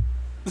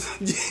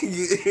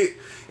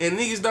 And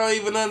niggas don't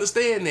even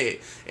understand that.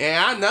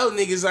 And I know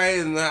niggas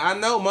ain't. I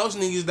know most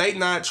niggas, they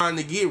not trying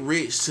to get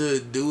rich to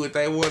do what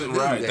they want to do.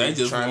 Right, They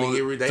just trying want to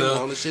get rich. They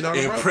want to shit on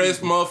the broke impress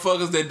people.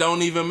 motherfuckers that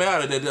don't even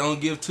matter, that don't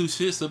give two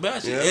shits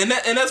about you. Yeah.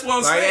 And that's what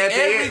I'm Like saying. at the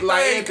end- Everything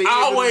like at the end of the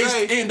always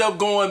day. end up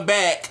going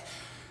back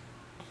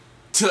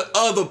to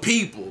other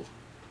people.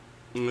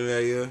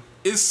 Yeah.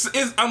 It's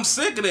I'm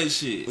sick of that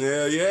shit.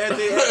 Yeah.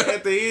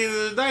 At the end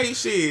of the day,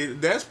 shit.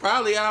 That's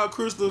probably how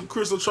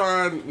Crystal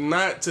trying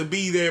not to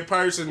be that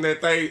person that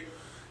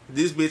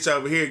this bitch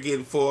over here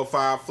getting 4 or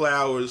 5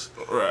 flowers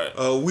Right.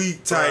 a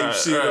week type Right,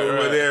 shit right, or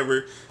right.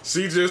 whatever.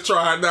 She just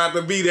trying not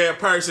to be that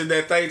person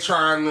that they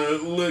trying to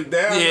look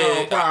down on.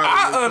 Yeah, probably,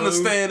 I fool.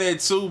 understand that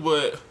too,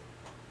 but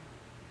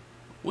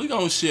we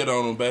gonna shit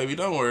on them, baby.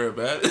 Don't worry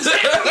about it.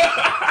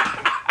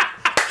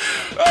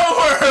 Don't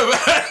worry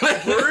about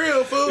it. For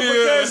real, fool.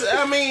 Yeah. Because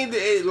I mean,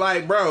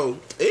 bro,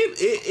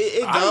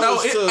 it I know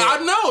goes it. to I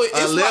know it.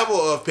 a It's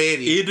level of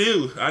petty. You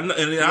do. I know,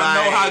 and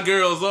I know how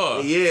girls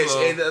are. Yes,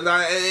 So, and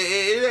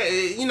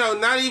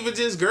not even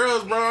just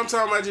girls, bro. I'm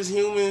talking about just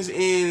humans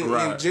in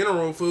Right.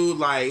 general. Food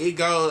like it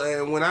goes,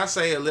 and when I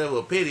say a level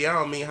of pity, I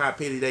don't mean how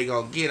petty they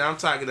gonna get. I'm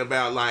talking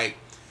about like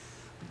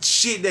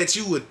shit that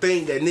you would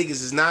think that niggas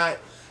is not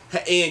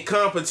in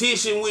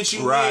competition with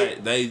you.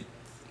 right. With.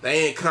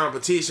 They in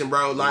competition,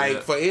 bro. Like, Yeah.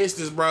 for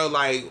instance, bro,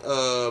 like,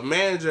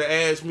 manager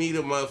asked me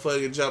to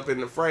motherfucking jump in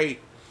the freight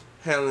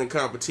handling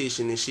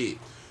competition and shit.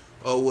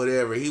 Or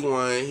whatever. He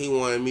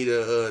wanted me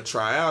to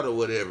try out or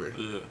whatever.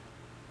 Yeah.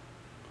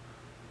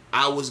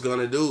 I was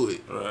gonna do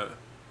it. Right.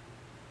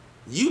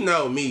 You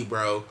know me,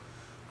 bro.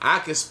 I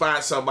can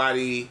spot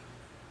somebody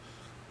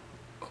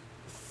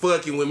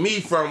fucking with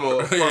me from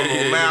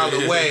a mile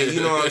away.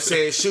 You know what I'm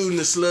saying? Shooting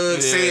the slug,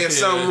 saying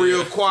something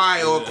real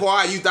quiet or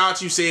quiet. You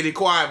thought you said it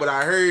quiet, but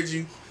I heard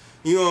you.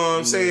 You know what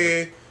I'm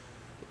saying?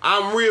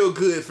 I'm real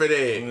good for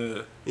that.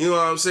 Yeah. You know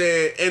what I'm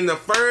saying? And the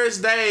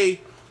first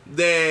day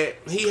that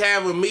he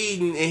have a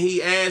meeting and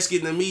he asked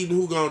in the meeting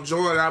who gonna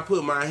join, I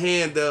put my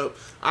hand up.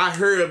 I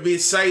heard a bitch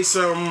say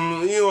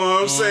something, you know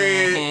what I'm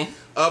saying,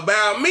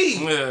 about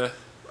me. Yeah.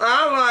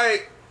 I'm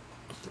like,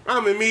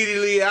 I'm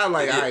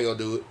like, I ain't gonna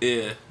do it.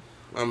 Yeah.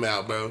 I'm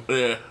out, bro.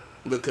 Yeah.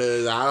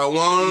 Because I don't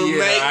want to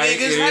make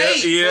niggas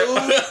hate. Fool.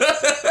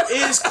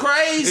 It's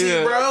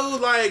crazy, bro.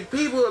 Like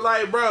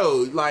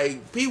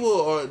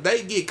people,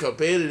 they get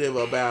competitive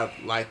about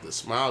like the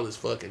smallest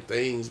fucking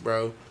things,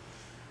 bro.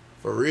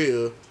 For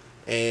real.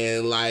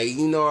 And like,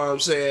 you know what I'm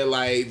saying?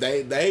 Like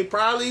they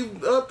probably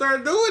up there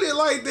doing it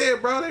like that,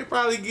 bro. They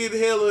probably get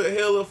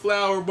hella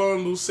flower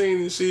bundles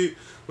seen and shit.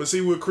 But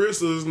see, what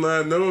Crystal is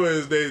not knowing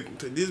is that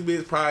this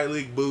bitch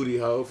probably lick booty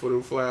hole for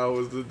the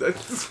flowers. Either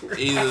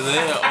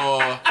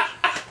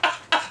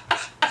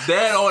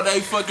that or they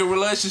fucking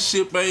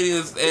relationship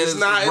ain't as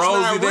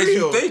rosy as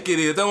you think it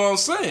is. That's what I'm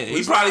saying.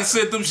 He probably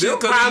sent them shit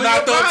because he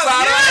knocked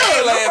upside her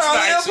head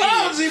last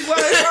night. He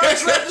probably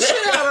slapped the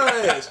shit out of her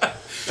ass.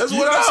 That's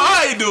what I'm saying.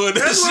 I ain't doing that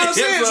shit. That's what I'm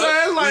saying. So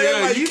it's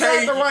like you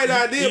got the right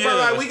idea, yeah. but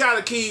like we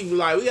gotta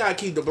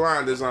keep the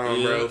blinders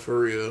on, bro. For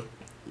real.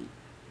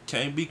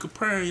 Can't be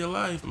comparing your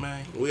life,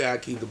 man. We gotta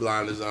keep the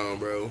blinders on,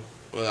 bro.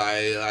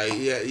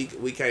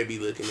 We can't be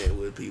looking at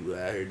what people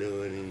out here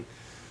doing and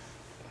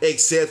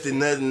accepting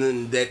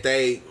nothing that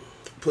they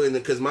putting.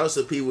 Because most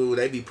of the people,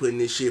 they be putting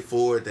this shit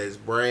forward that's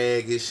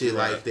brag and shit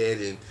like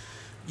that, and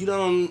you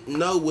don't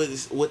know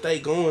what they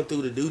going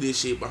through to do this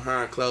shit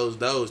behind closed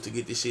doors to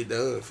get this shit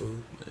done, fool.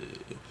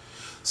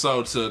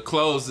 So to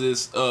close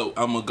this up,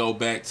 I'm gonna go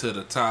back to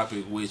the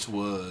topic, which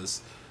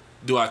was,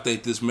 do I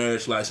think this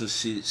marriage license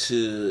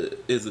shit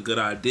is a good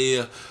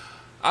idea?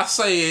 I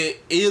say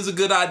it is a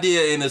good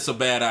idea and it's a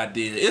bad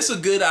idea. It's a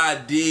good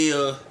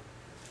idea.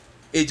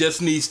 It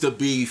just needs to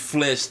be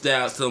fleshed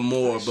out some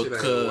more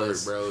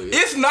because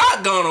it's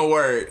not gonna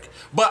work.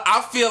 But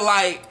I feel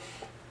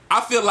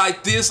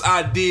like this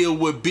idea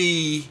would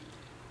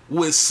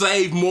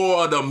save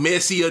more of the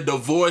messier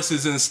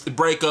divorces and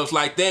breakups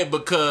like that,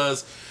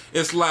 because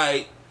it's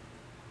like,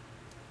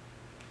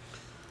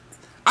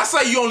 I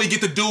say you only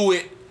get to do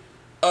it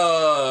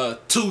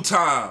 2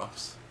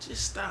 times.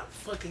 Just stop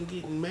fucking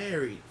getting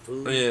married,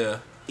 fool. Yeah.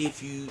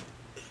 If you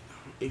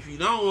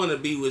don't want to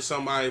be with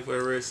somebody for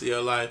the rest of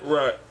your life,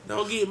 right,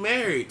 don't get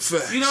married.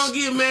 Facts. You don't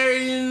get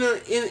married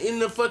in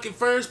the fucking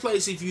first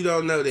place if you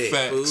don't know that.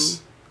 Facts.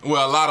 Fool.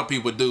 Well, a lot of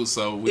people do,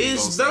 so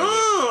it's dumb.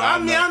 I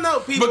know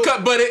people.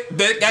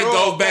 That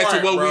goes back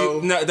to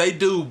what they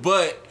do,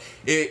 but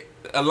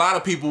a lot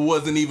of people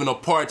wasn't even a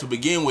part to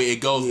begin with. It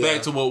goes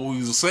back to what we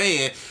was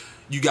saying.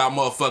 You got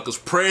motherfuckers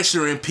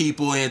pressuring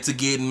people into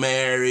getting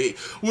married.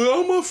 Well,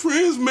 all my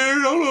friends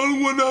married. I'm the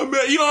only one not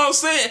married. You know what I'm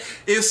saying?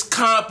 It's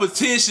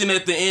competition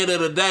at the end of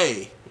the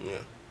day. Yeah.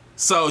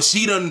 So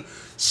she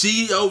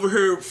over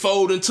here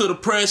folding to the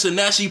pressure.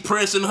 Now she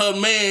pressing her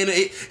man.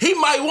 He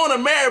might want to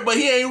marry, but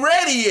he ain't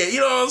ready yet.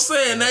 You know what I'm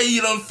saying? Now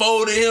you done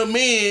folded him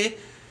in.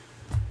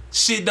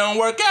 Shit don't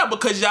work out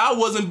because y'all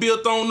wasn't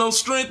built on no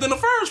strength in the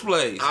first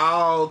place.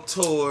 All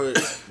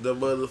towards the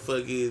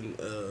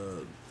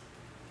motherfucking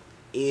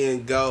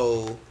end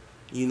goal,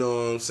 you know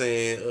what I'm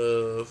saying,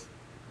 of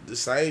the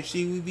same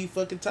shit we be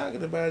fucking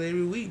talking about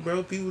every week,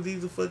 bro. People need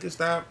to fucking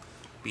stop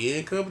being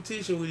in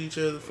competition with each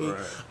other.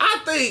 Right.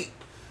 I think,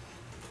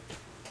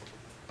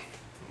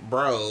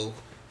 bro,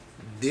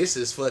 this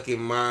is fucking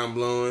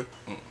mind-blowing.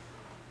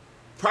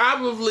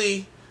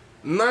 Probably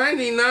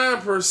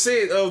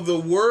 99% of the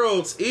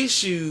world's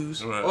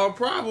issues are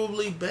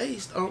probably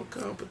based on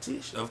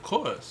competition. Of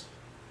course.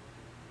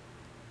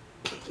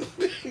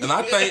 And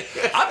I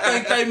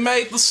think they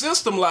made the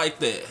system like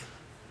that.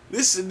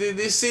 This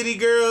City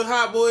Girl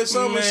Hot Boy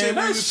Summer shit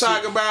we was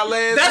talking about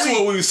last week. That's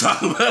what we was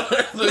talking about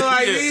last week.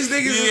 Like these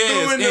niggas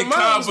is doing the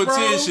most,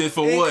 competition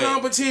for what? In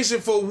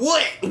competition for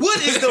what?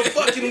 What is the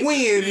fucking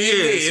win?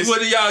 Yes. What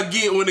do y'all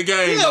get when the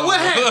game? Yeah. What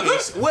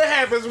happens? What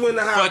happens when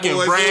the Hot fucking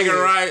Boys bragging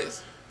win?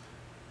 rights?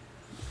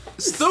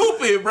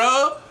 Stupid,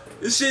 bro.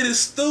 This shit is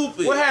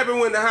stupid. What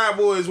happened when the Hot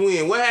Boys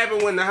win? What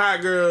happened when the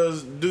Hot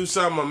Girls do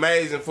something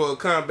amazing for a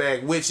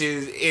comeback, which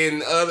is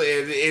in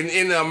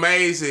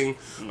amazing,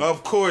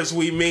 of course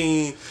we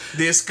mean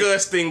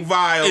disgusting,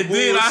 vile. And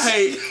then I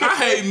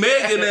hate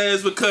Megan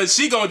ass because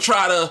she gonna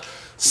try to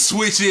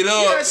switch it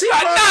up. Yeah,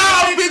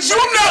 bitch,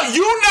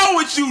 you know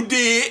what you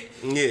did.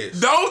 Yes.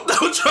 Don't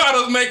try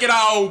to make it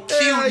all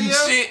cute and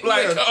shit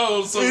like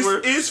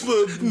it's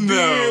for being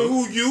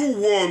who you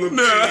wanna be.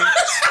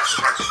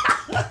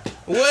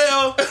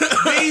 Well,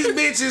 these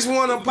bitches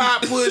want to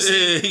pop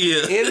pussy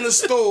in the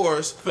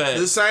stores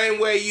the same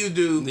way you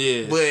do.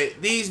 Yeah.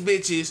 But these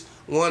bitches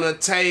want to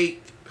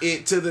take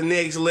it to the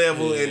next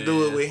level and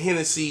do it with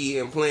Hennessy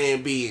and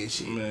Plan B and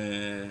shit.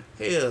 Man.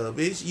 Hell,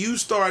 bitch, you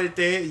started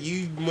that.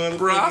 You motherfucker.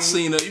 Bro, I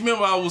seen it. You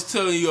remember I was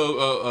telling you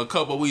a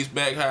couple weeks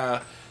back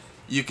how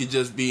you could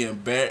just be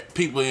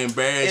people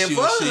embarrass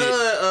you and shit.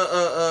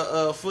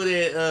 For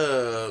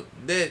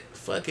that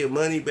fucking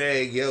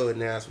Moneybagg Yo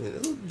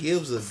announcement, who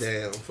gives a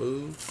damn,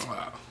 fool?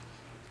 Wow.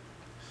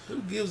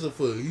 Who gives a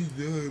fuck? He's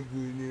done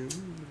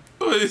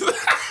with him.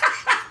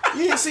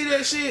 You didn't see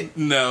that shit?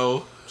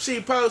 No.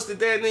 She posted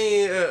that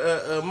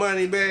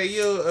Moneybagg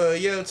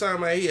Yo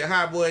talking about he a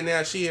hot boy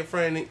now, she in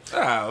front of him.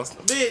 Oh.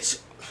 Bitch,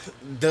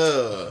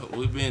 Duh.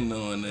 We've been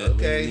doing that.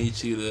 Okay. We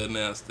need you to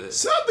announce that.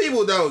 Some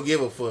people don't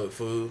give a fuck,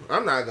 fool.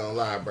 I'm not gonna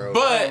lie, bro.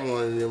 But- I'm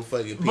one of them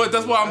fucking people. But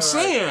that's what I'm All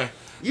saying. right.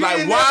 You Like,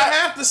 didn't why? never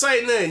have to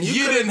say nothing. You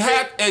could've didn't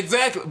have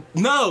exactly.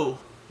 No,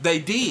 they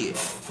did,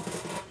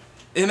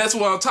 and that's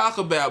what I'm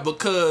talking about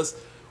because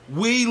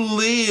we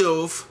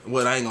live.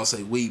 Well, I ain't gonna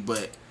say we,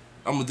 but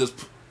I'm gonna just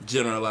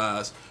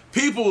generalize.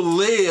 People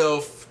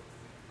live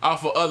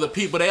off of other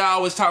people. They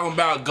always talking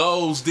about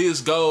goals,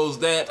 this, goals,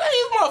 that.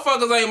 These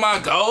motherfuckers ain't my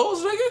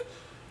goals, nigga.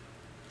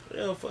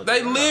 Yeah, fuck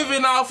They it.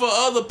 living off of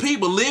other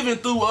people, living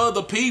through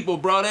other people,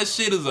 bro. That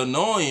shit is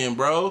annoying,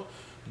 bro.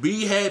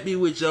 Be happy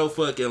with your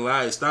fucking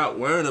life. Stop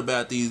worrying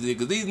about these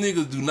niggas. These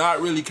niggas do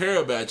not really care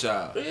about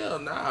y'all. Hell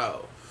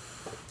no.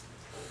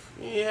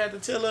 You ain't have to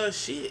tell us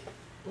shit.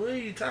 What are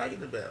you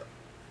talking about?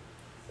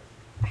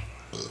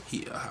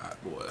 He a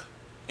hot boy.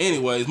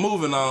 Anyways,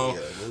 moving on.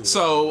 Yeah, moving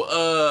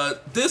So,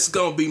 this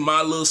gonna be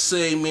my little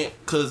segment,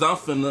 cause I'm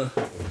finna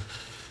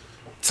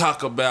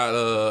talk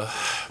about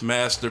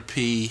Master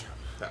P.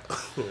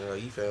 Well,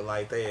 you feel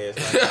like that.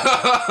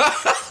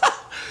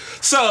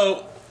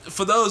 So,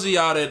 for those of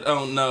y'all that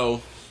don't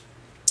know,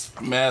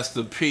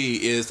 Master P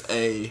is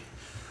a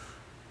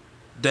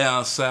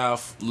down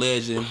south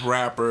legend,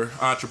 rapper,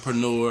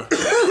 entrepreneur,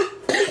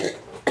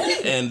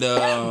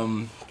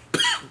 and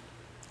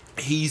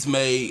he's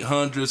made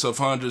hundreds of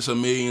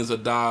millions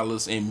of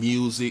dollars in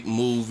music,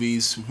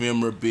 movies,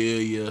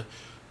 memorabilia,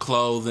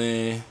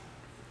 clothing.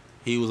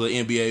 He was an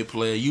NBA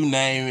player. You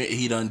name it,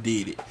 he done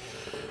did it.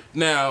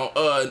 Now,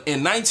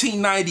 in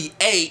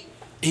 1998,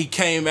 he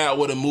came out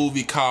with a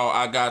movie called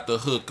I Got the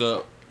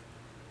Hookup.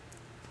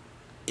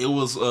 It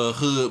was a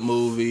hood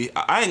movie.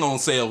 I ain't gonna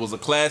say it was a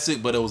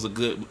classic, but it was a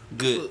good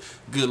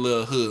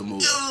little hood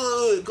movie.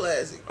 Good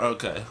classic.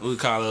 Okay, we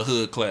call it a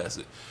hood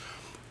classic.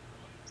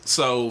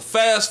 So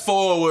fast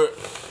forward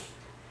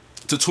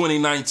to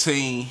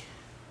 2019,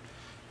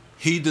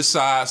 he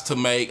decides to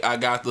make I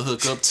Got the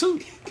Hookup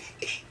 2.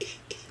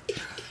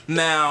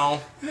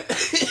 Now,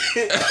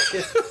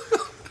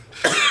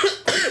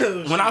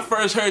 when I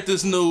first heard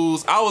this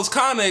news, I was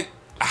kind of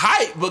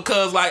hyped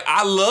because, like,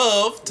 I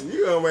loved.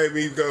 You gonna make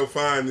me go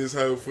find this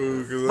whole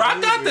food? Cause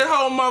I got that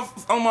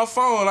on my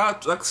phone. I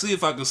can see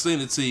if I can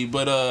send it to you.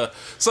 But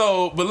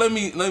let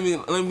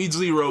me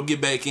zero get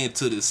back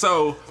into this.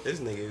 So This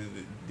nigga is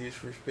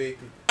disrespected.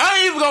 I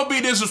ain't even gonna be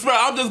disrespectful.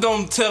 I'm just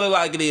gonna tell it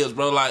like it is,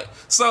 bro. Like,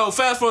 so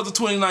fast forward to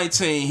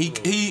 2019,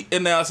 he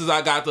announces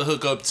I Got the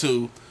Hookup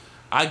 2.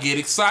 I get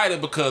excited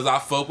because I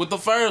fuck with the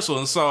first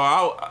one. So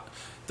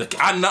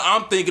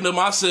I'm thinking to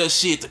myself,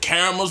 shit, the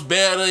camera's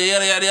better,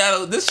 yada yada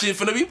yada. This shit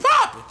finna be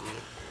popping.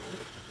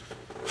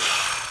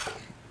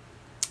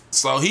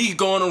 So he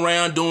going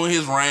around doing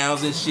his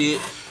rounds and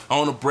shit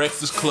on the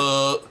Breakfast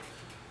Club,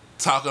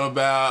 talking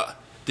about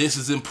this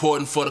is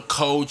important for the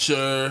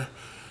culture.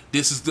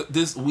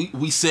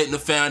 We setting the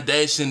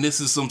foundation. This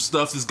is some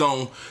stuff that's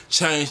gonna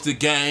change the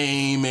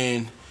game,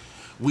 and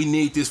we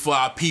need this for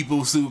our people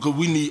because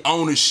we need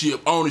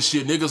ownership.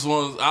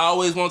 Niggas I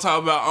always want to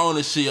talk about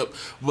ownership,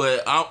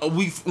 but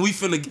we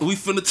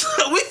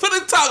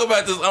finna talk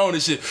about this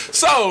ownership.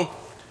 So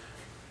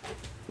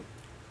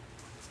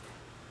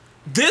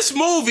this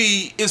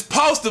movie is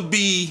supposed to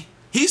be.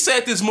 He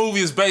said this movie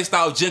is based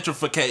off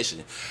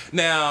gentrification.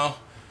 Now,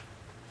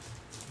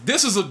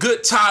 this is a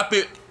good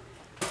topic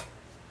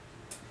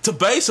to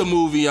base a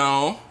movie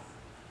on,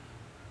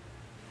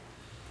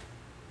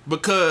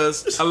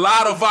 because a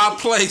lot of our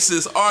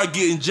places are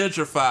getting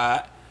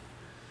gentrified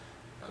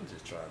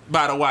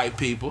by the white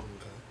people.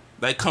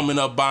 They coming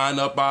up, buying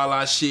up all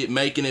our shit,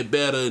 making it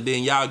better,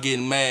 then y'all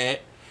getting mad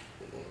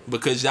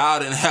because y'all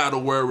didn't have the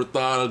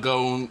wherewithal to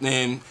go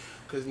and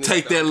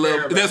take that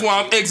little. That's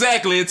why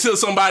exactly until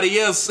somebody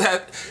else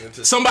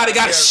somebody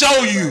got to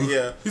show you.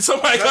 Yeah.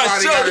 Somebody got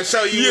to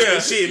show you what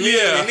the shit mean.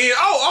 Yeah. And then,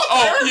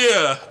 okay.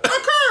 Yeah.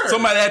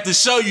 Somebody had to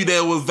show you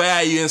there was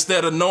value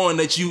instead of knowing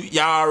that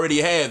y'all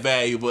already had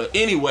value. But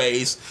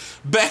anyways,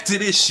 back to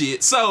this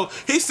shit. So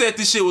he said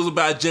this shit was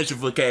about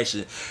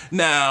gentrification.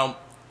 Now,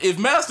 if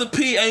Master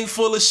P ain't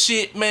full of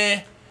shit,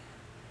 man,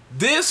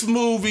 this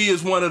movie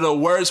is one of the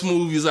worst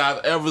movies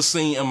I've ever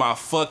seen in my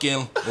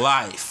fucking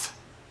life.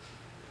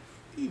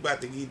 You about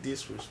to get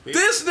disrespected.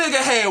 This nigga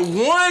had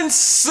one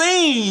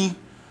scene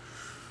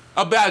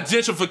about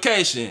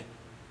gentrification.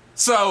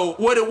 So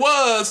what it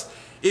was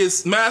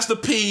is Master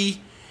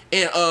P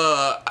and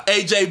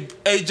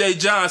AJ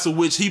Johnson,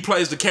 which he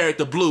plays the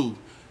character Blue.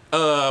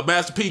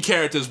 Master P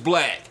character is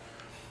black.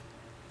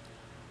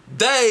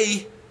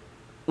 They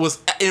was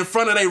in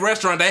front of their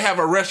restaurant. They have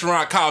a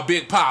restaurant called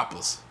Big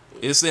Papa's.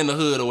 It's in the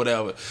hood or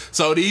whatever.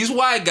 So these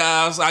white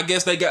guys, I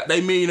guess they got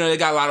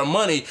a lot of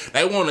money.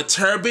 They want to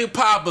tear Big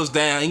Papa's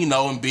down,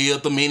 and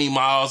build the mini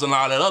malls and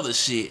all that other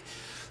shit.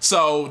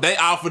 So they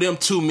offered them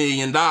 $2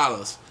 million.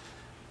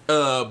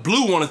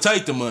 Blue want to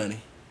take the money.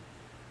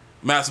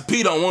 Master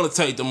P don't want to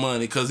take the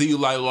money because he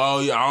was like,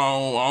 well, yeah,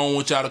 I don't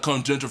want y'all to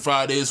come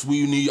gentrify this.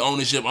 We need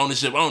ownership.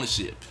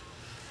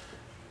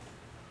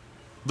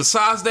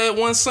 Besides that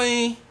one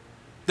scene,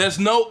 there's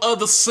no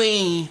other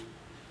scene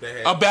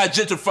about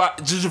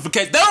gentrification.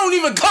 They don't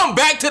even come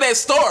back to that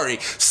story.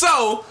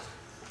 So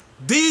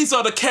these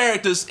are the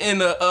characters in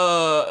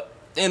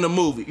the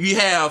movie. You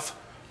have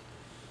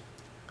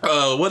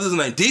what is his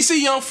name?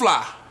 DC Young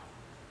Fly,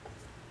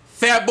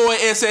 Fat Boy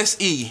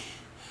SSE,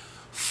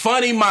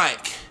 Funny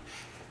Mike,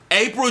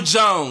 April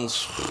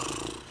Jones,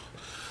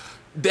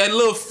 that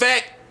little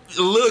fat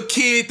little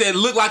kid that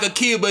looked like a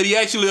kid but he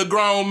actually a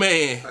grown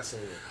man. I seen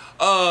it.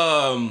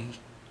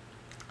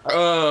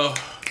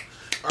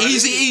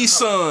 Eazy-E's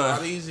son.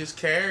 Are these just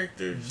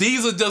characters?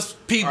 These are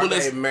just people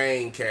that's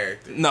main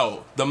characters.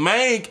 No, the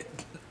main.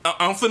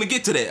 I'm finna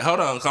get to that. Hold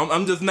on.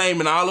 I'm just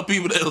naming all the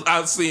people that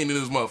I've seen in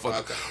this motherfucker.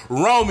 Okay.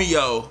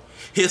 Romeo,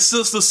 his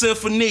sister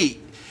Symphonique,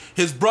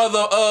 his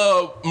brother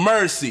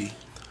Mercy,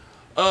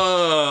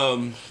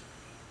 one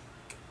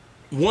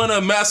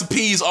of Master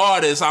P's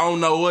artists. I don't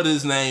know what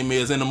his name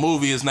is. In the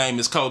movie, his name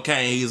is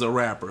Cocaine. He's a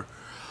rapper.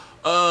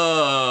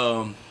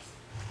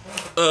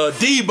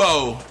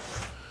 Debo.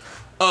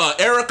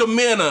 Erica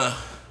Mena,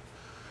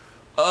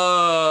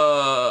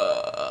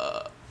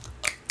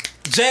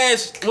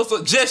 Jazz,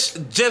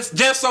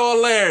 Jess so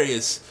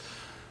hilarious.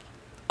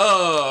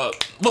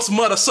 What's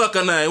mother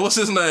sucker name? What's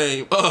his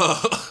name?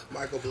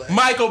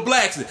 Michael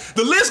Blackson.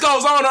 The list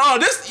goes on and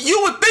on. This,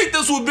 you would think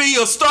this would be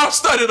a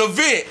star-studded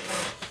event.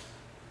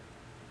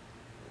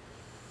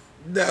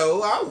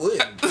 No, I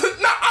wouldn't.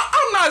 No,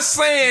 I'm not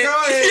saying.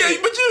 Go ahead. Yeah,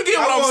 but you get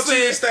what I'm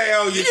saying. You to stay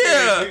on your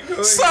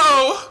yeah.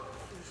 So.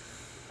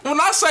 When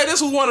I say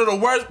this was one of the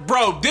worst,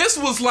 bro, this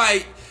was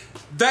like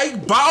they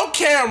bought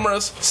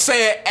cameras,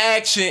 said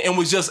action, and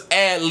was just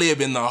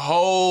ad-libbing the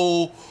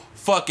whole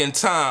fucking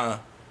time.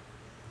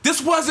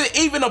 This wasn't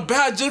even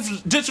about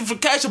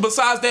gentrification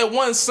besides that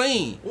one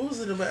scene. What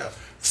was it about?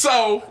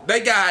 So,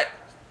 they got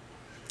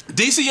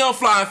DC Young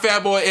Fly and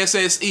Fat Boy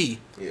SSE.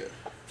 Yeah.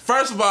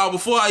 First of all,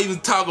 before I even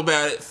talk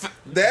about it,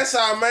 that's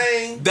our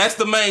main. That's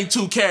the main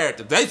two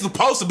characters. They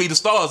supposed to be the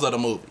stars of the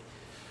movie.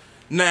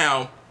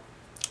 Now,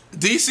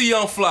 DC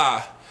Young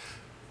Fly,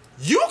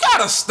 you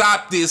gotta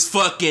stop this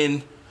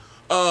fucking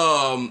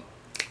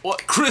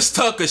Chris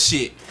Tucker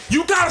shit.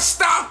 You gotta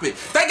stop it.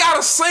 They got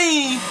a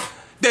scene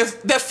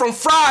that's from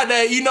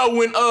Friday. You know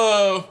when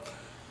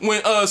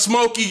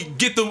Smokey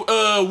get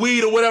the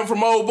weed or whatever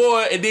from old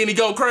boy, and then he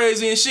go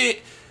crazy and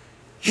shit.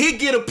 He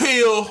get a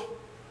pill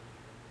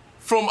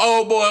from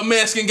old boy. A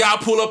Mexican guy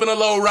pull up in a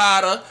low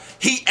rider.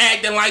 He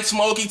acting like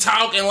Smokey,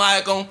 talking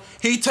like him.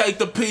 He take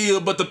the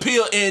pill, but the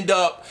pill end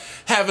up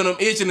having him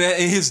itching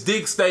and his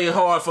dick stayed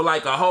hard for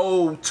like a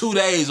whole 2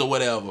 days or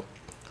whatever.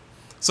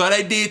 So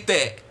they did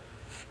that.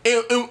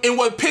 And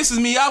what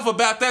pisses me off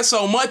about that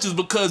so much is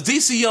because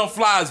DC Young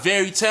Fly is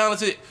very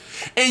talented.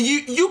 And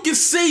you can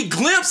see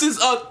glimpses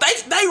of,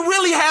 they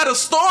really had a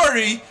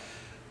story.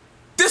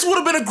 This would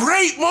have been a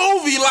great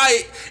movie,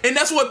 like, and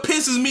that's what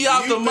pisses me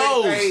off the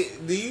most. Hey,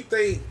 do you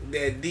think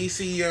that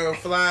DC Young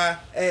Fly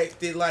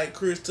acted like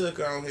Chris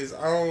Tucker on his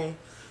own?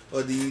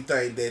 Or do you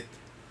think that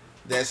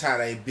that's how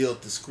they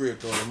built the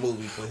script on the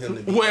movie for him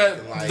to be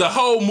like the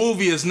whole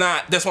movie is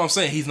not, that's what I'm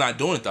saying, he's not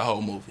doing it the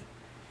whole movie.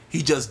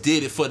 He just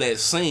did it for that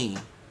scene.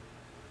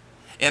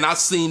 And I've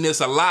seen this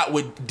a lot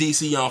with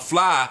DC Young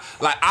Fly.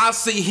 Like, I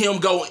see him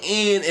go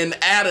in and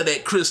out of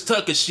that Chris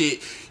Tucker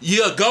shit.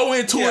 You'll go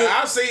into it.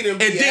 I've seen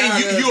him. And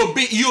then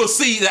you'll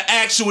see the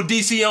actual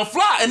DC Young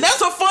Fly. And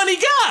that's a funny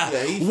guy.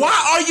 Yeah, why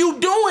are you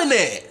doing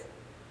that?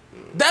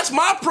 That's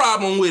my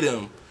problem with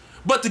him.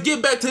 But to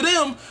get back to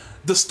them,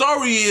 the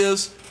story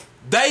is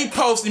they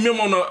posted,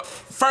 remember on the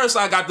first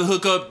I got the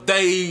hookup,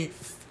 they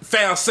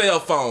found cell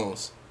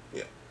phones.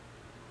 Yeah.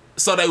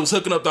 So they was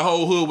hooking up the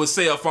whole hood with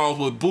cell phones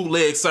with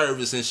bootleg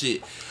service and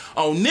shit.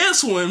 On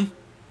this one,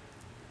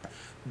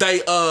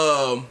 they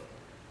have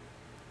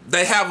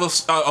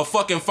a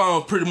fucking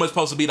phone pretty much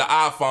supposed to be the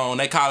iPhone.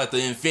 They call it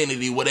the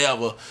Infinity,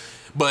 whatever.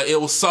 But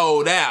it was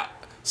sold out.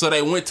 So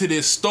they went to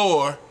this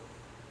store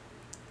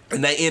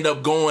and they end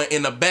up going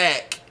in the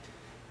back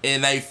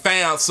and they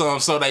found some,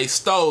 so they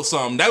stole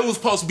some. They was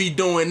supposed to be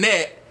doing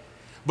that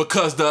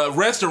because the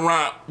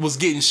restaurant was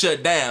getting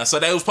shut down. So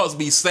they was supposed to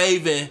be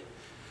saving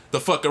the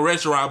fucking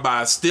restaurant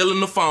by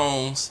stealing the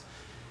phones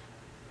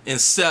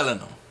and selling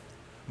them.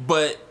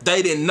 But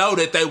they didn't know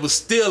that they was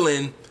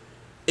stealing,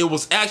 it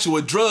was actual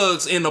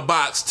drugs in the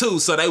box too.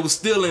 So they was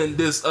stealing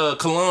this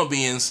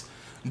Colombians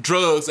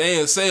drugs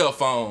and cell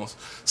phones.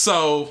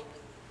 So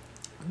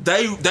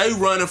they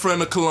running from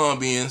the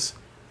Colombians.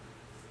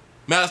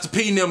 Master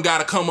P and them got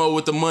to come up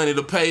with the money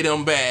to pay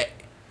them back.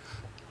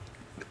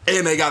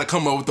 And they got to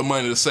come up with the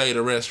money to save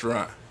the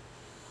restaurant.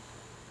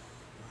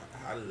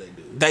 How do they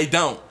do it? They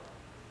don't.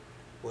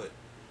 What?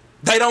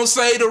 They don't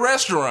save the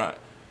restaurant.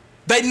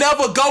 They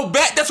never go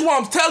back. That's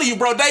what I'm telling you,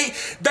 bro.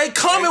 They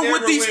coming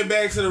with these.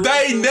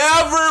 They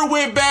never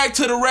went back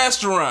to the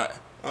restaurant.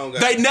 Okay.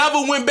 They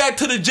never went back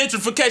to the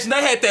gentrification.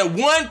 They had that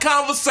one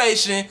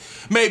conversation,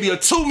 maybe a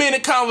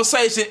 2-minute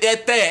conversation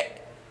at that.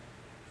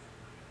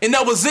 And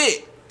that was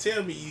it.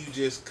 Tell me you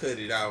just cut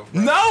it out,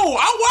 bro. No,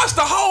 I watched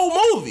the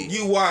whole movie.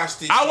 You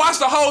watched it. I watched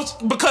the whole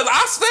because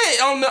I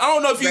said I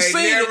don't know if you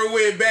seen it. They never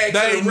went back to the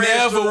restaurant.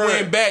 They never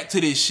went back to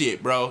this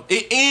shit, bro.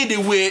 It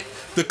ended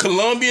with the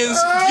Colombians.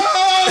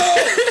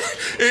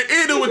 It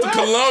ended with the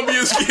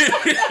Colombians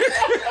getting.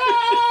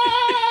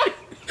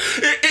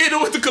 It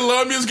ended with the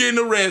Colombians getting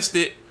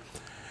arrested,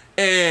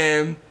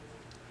 and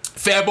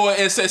Fatboy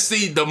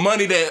SSC, the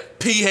money that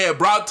P had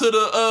brought to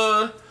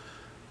the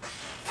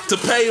to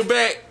pay it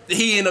back,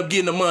 he ended up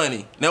getting the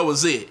money. That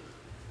was it.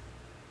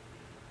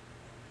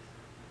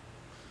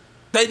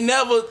 They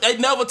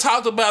never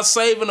talked about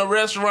saving a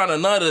restaurant or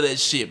none of that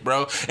shit,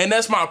 bro. And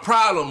that's my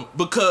problem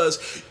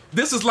because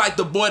this is like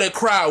the boy that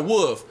cried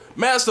wolf.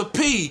 Master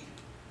P,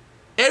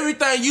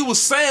 everything you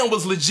was saying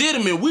was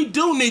legitimate. We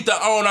do need to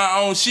own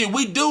our own shit.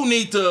 We do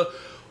need to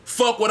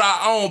fuck with our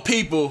own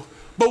people.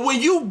 But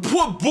when you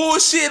put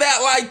bullshit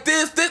out like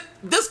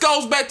this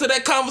goes back to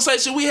that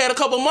conversation we had a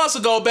couple months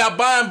ago about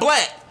buying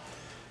black.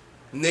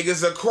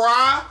 Niggas a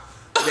cry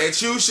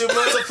that you should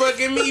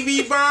motherfucking me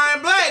be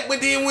buying black,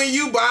 but then when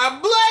you buy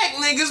black,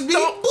 niggas be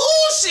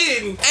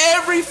bullshitting.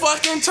 Every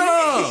fucking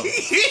time.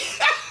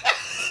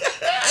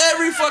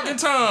 Every fucking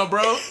time,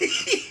 bro.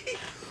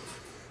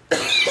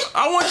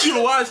 I want you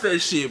to watch that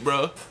shit,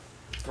 bro.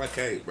 I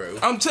can't, bro.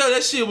 I'm telling you,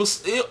 that shit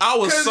was. I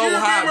was so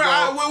high,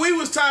 bro. When we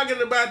was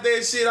talking about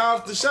that shit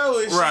off the show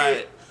and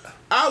shit,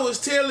 I was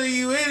telling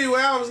you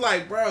anyway. I was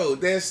like, bro,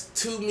 that's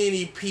too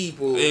many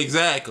people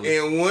exactly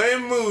in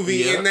one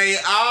movie, and they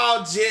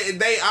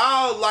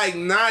all like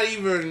not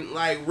even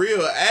like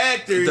real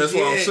actors. That's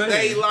yet. what I'm saying.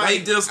 They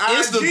like just IG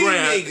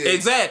Instagram. niggas.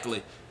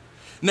 Exactly.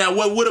 Now,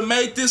 what would have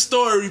made this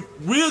story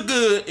real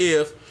good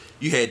if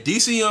you had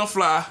DC Young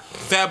Fly,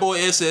 Fatboy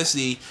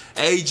SSE,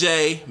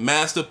 AJ,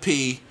 Master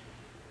P,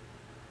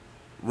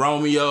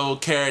 Romeo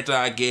character,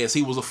 I guess.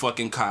 He was a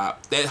fucking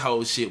cop. That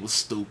whole shit was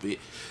stupid.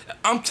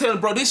 I'm telling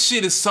you, bro, this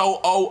shit is so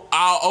all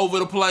over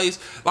the place.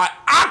 Like,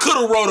 I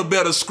could have wrote a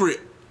better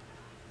script.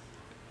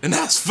 And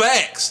that's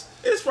facts.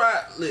 It's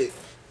probably, look,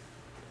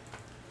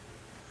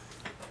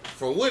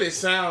 from what it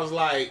sounds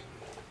like,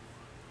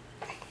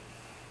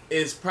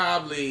 it's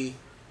probably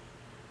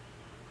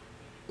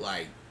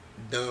like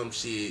dumb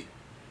shit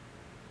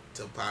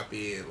to pop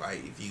in,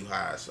 like if you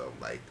hire something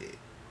like that.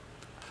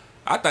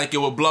 I think it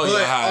would blow your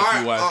high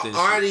if you watch this.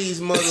 Are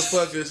these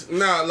motherfuckers?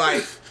 No,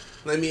 like,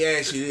 let me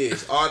ask you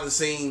this: are the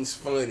scenes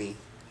funny?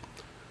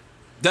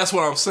 That's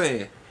what I'm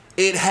saying.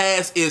 It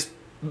has its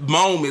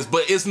moments,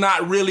 but it's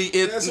not really.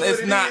 It's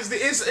not.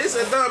 It's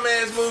a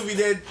dumbass movie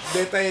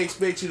that they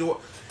expect you to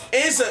watch.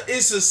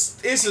 It's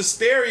a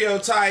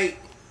stereotype.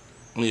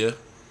 Yeah.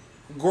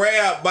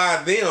 Grabbed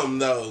by them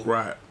though.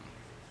 Right.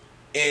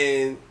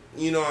 And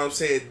you know what I'm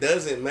saying? It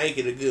doesn't make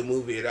it a good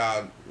movie at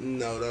all.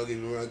 No, don't get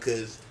me wrong,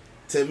 because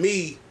to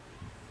me,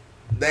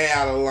 they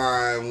out of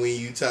line when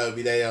you told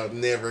me they'll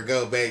never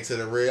go back to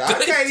the real. I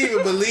can't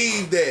even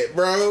believe that,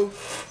 bro.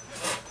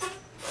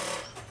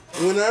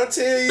 When I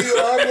tell you,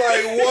 I'm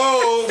like,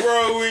 whoa,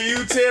 bro, when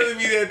you telling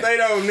me that they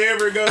don't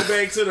never go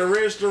back to the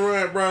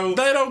restaurant, bro.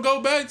 They don't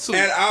go back to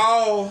at it.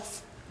 all.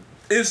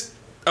 It's,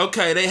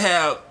 okay, they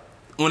have,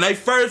 when they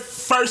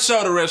first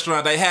show the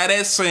restaurant, they had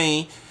that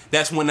scene.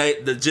 That's when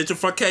the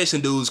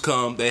gentrification dudes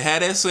come. They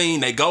had that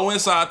scene. They go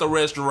inside the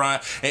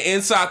restaurant, and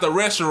inside the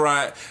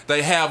restaurant,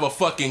 they have a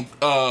fucking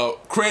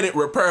credit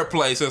repair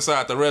place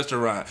inside the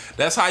restaurant.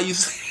 That's how you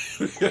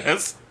see.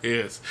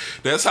 Yes.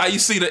 That's how you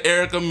see the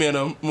Erica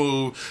Mena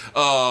move.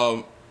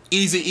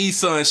 Eazy-E's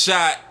son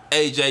shot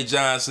AJ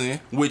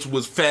Johnson, which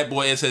was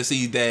Fatboy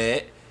SSE's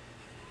dad,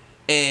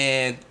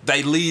 and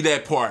they leave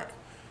that part.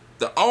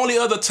 The only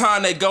other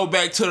time they go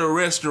back to the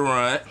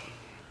restaurant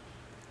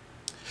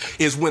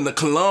is when the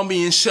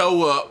Colombians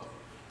show up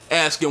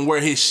asking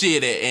where his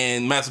shit at,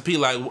 and Master P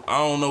like, I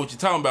don't know what you're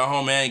talking about,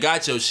 homie, I ain't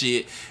got your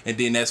shit. And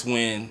then that's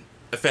when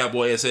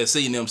Fatboy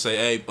SSE and them say,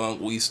 hey,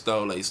 punk, we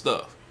stole their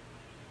stuff.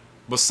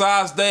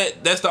 Besides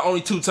that, that's the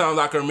only 2 times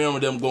I can remember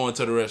them going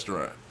to the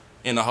restaurant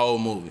in the whole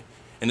movie.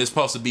 And it's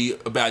supposed to be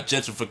about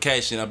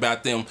gentrification,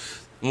 about them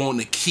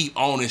wanting to keep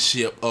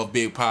ownership of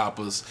Big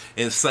Papa's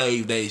and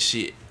save their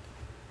shit.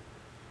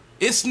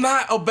 It's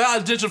not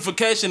about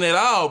gentrification at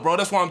all, bro.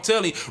 That's what I'm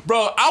telling you.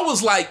 Bro, I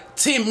was like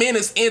 10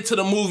 minutes into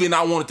the movie and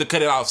I wanted to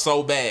cut it off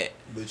so bad.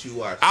 But you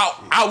watched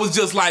I was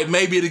just like,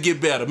 maybe it'll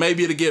get better.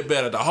 Maybe it'll get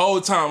better. The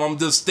whole time I'm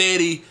just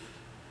steady.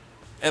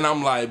 And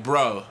I'm like,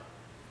 bro,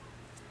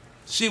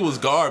 she was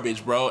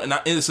garbage, bro. And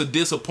it's a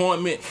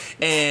disappointment.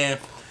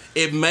 And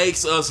it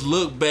makes us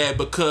look bad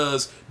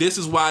because this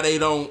is why they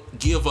don't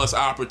give us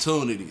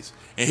opportunities.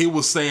 And he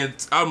was saying,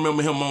 I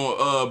remember him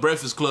on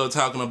Breakfast Club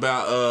talking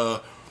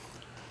about...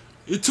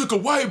 it took a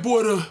white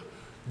boy to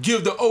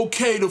give the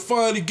okay to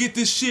finally get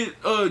this shit,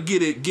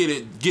 get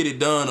it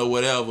done or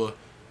whatever.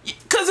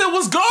 Cause it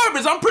was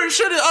garbage. I'm pretty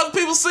sure that other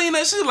people seen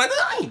that shit like,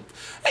 I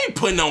ain't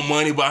putting no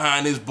money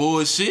behind this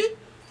bullshit.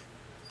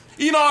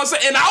 You know what I'm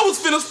saying? And I was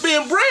finna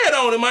spend bread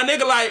on it, my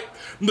nigga, like,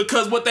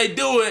 because what they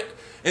do it,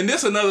 And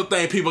this another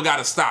thing people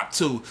gotta stop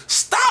too.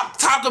 Stop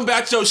talking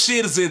about your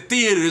shit is in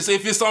theaters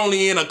if it's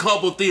only in a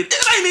couple theaters.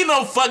 It ain't in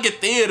no fucking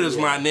theaters,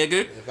 my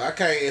nigga. If I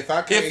can't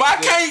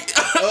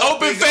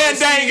open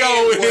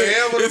Fandango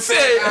and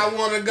say I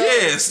want to go.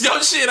 Yes,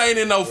 your shit ain't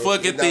in no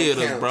fucking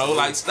theaters, bro.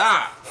 Like,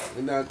 stop.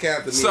 It don't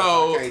count to me.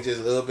 So, I can't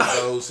just up and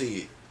go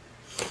see it.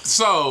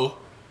 So,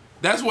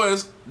 that's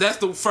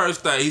the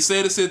first thing. He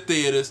said it's in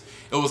theaters.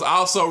 It was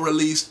also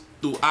released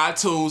through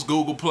iTunes,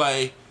 Google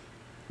Play,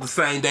 the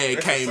same day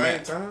it came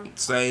out.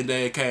 Same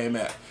day it came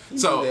out.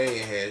 So they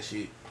ain't had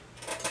shit.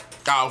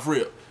 Off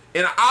real.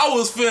 And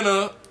I'm trying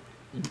to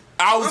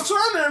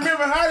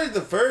remember, how did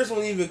the first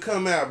one even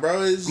come out, bro?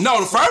 No,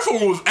 the first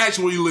one was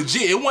actually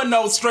legit. It wasn't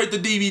no straight to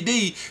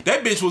DVD.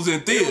 That bitch was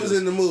in theaters. It was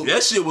in the movie.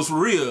 That shit was for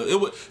real. It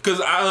was,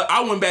 cause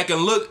I went back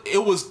and looked.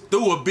 It was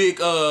through a big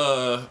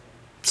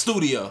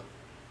studio,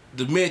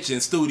 Dimension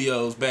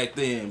Studios back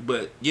then.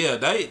 But yeah,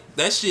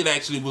 that shit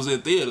actually was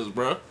in theaters,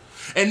 bro.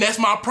 And that's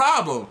my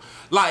problem.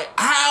 Like,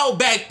 how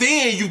back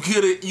then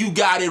you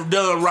got it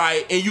done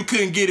right and you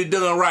couldn't get it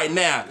done right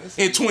now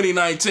in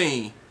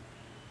 2019?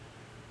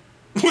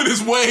 When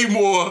it's way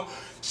more,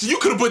 you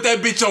could have put that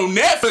bitch on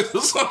Netflix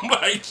or something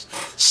like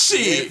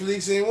shit.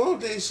 Netflix ain't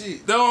want that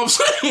shit. That's what I'm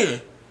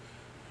saying.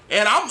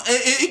 And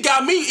it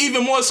got me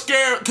even more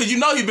scared because he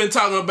been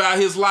talking about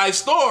his life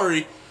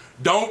story.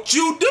 Don't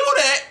you do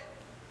that.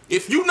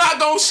 If you're not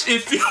gonna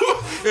shoot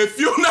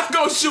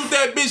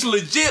that bitch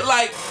legit,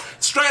 like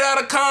straight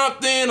out of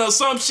Compton or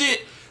some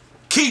shit,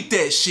 keep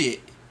that shit.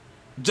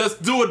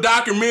 Just do a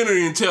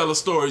documentary and tell the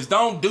stories.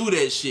 Don't do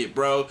that shit,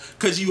 bro,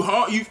 cause you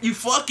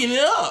fucking it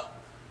up.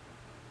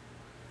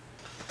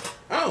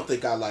 I don't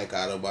think I like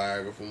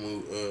autobiographical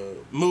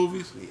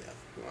movies.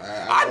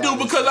 Yeah, I do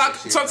because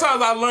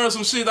sometimes I learn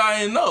some shit I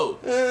didn't know.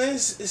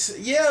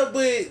 Yeah,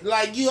 but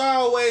like you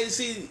always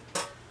see,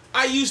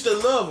 I used to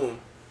love them.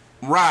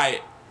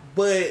 Right.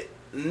 But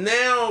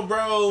now,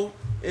 bro,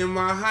 in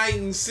my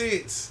heightened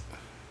sense,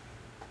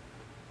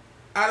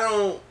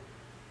 I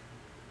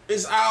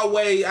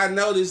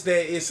noticed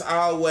that it's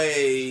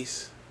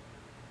always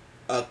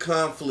a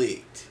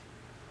conflict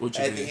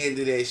at the end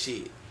of that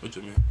shit. What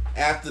you mean?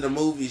 After the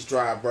movies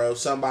drop, bro,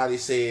 somebody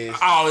says,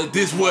 "Oh,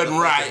 this wasn't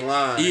right."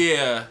 Line.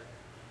 Yeah.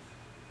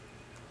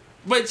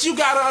 But you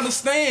gotta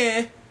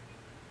understand,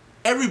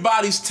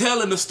 everybody's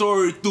telling the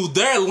story through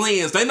their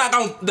lens. They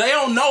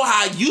don't know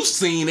how you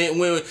seen it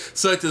when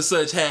such and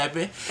such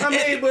happened.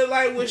 But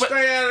like with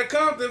Straight Outta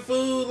Compton,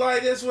 food,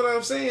 like that's what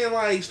I'm saying.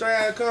 Like Straight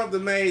Outta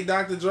Compton made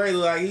Dr. Dre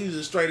look like he was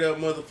a straight up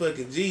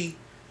motherfucking G.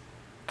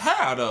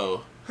 How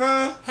though?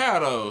 Huh? How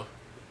though?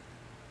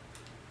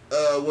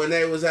 When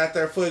they was out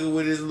there fucking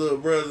with his little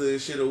brother and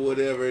shit or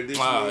whatever. This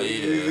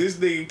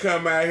nigga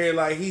come out here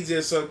like he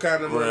just some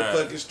kind of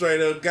motherfucking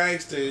straight up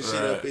gangster and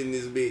shit up in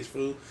this bitch,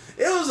 fool.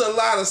 It was a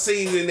lot of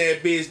scenes in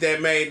that bitch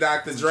that made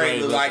Dr. Dre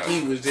look like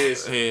he was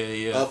just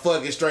a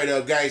fucking straight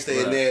up gangster,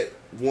 and that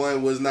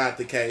one was not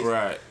the case.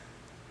 Right.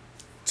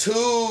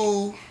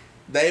 2,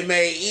 they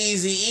made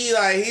Eazy-E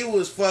like he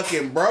was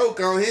fucking broke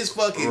on his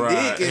fucking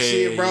dick and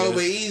shit, bro. Yeah.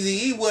 But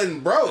Eazy-E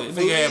wasn't broke.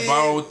 Nigga had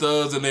Bone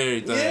Thugs and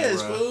everything.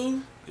 Yes, fool.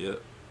 Yeah.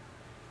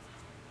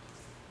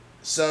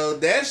 So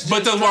that's just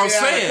what I'm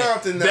saying.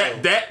 Compton,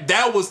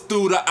 that was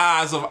through the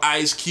eyes of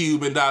Ice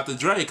Cube and Dr.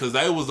 Dre, because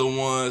they was the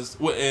ones,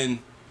 and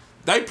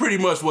they pretty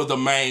much was the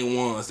main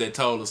ones that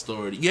told the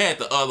story. You had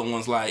the other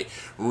ones like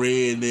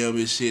Red and them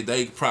and shit.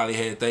 They probably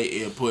had their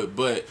input,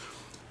 but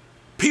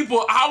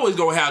people always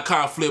gonna have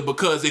conflict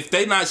because if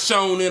they not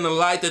shown in the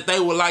light that they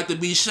would like to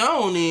be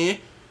shown in,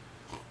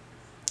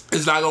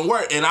 it's not gonna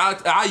work. And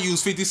I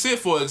use 50 Cent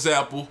for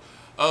example.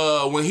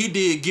 When he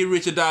did Get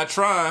Rich or Die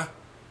Trying,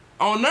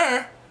 on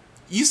there,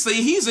 you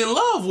see he's in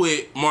love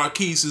with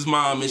Marquise's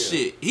mom and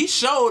shit. He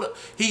showed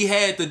he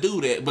had to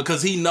do that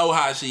because he know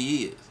how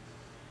she is.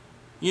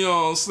 You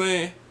know what I'm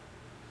saying?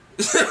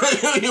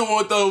 You don't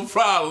want those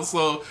problems.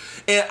 So,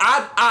 and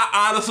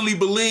I honestly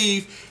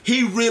believe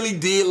he really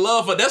did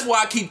love her. That's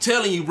why I keep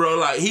telling you, bro,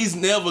 like he's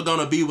never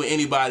gonna be with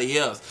anybody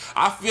else.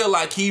 I feel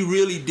like he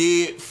really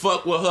did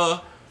fuck with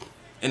her,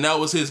 and that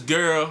was his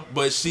girl.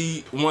 But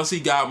once he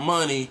got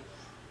money,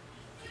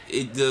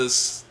 it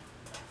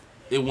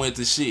went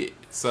to shit.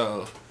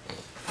 So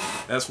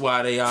that's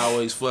why they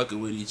always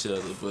fucking with each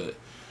other. But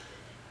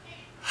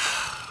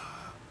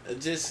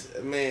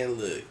just, man,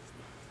 look,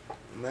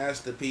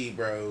 Master P,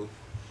 bro,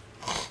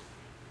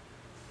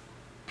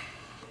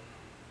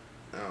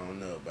 I don't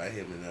know about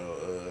him in no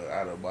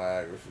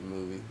autobiography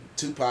movie.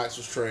 Tupac's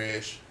was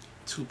trash.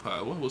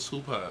 Tupac? What was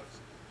Tupac?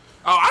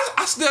 Oh,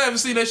 I still haven't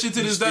seen that shit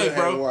to this day,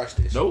 bro. Haven't watched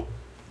this. Nope.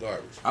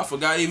 Garbage. I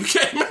forgot it even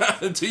came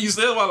out until you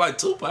said about like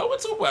Tupac. What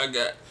Tupac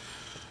got?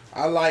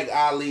 I like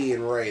Ali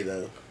and Ray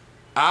though.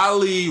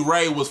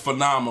 Ray was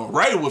phenomenal.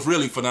 Ray was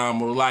really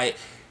phenomenal. Like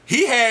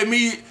he had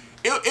me.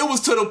 It was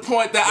to the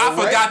point that I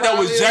forgot that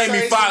was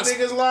Jamie Foxx.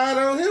 Niggas lied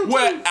on him.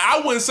 Well, too.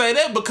 I wouldn't say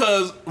that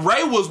because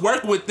Ray was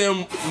working with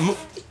them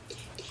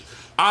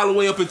all the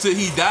way up until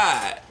he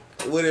died.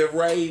 What if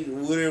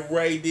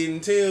Ray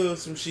didn't tell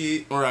some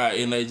shit? Right,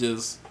 and they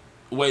just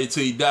wait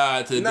till he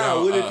died to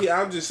No, what if he?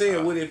 I'm just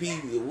saying, what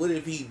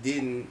if he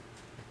didn't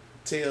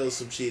tell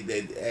some shit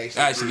that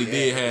actually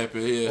did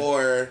happen? Yeah.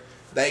 Or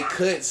they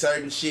cut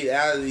certain shit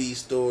out of these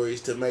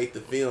stories to make the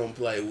film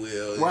play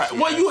well. Right.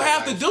 Well, you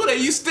have to do that.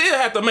 You still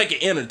have to make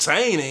it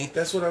entertaining.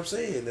 That's what I'm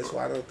saying. That's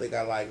why I don't think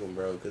I like them,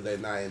 bro, because they're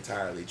not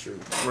entirely true.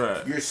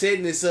 Right. You're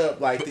setting this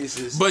up like this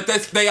is. But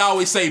they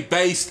always say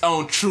based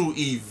on true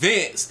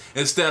events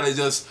instead of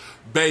just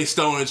based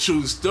on a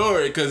true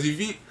story. Because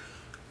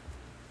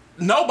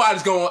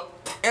nobody's going.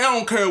 I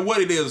don't care what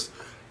it is.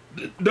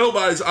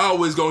 Nobody's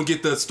always going to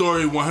get the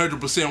story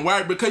 100%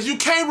 right because you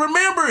can't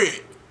remember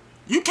it.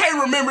 You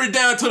can't remember it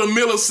down to the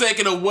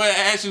millisecond of what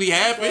actually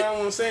happened. That's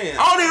what I'm saying.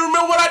 I don't even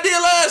remember what I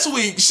did last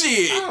week.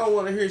 Shit. I don't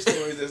want to hear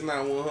stories that's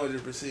not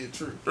 100%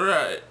 true.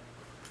 Right.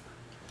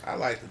 I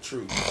like the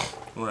truth.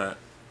 Right.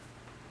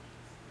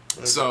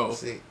 100%. So,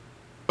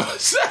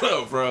 shut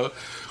up, bro.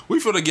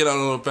 We finna get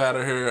on up out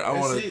of here. I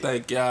want to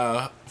thank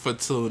y'all for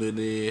tuning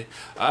in.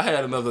 I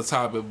had another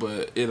topic,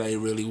 but it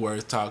ain't really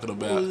worth talking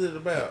about. What was it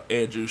about?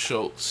 Andrew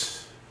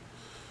Schultz.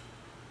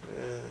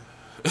 Yeah.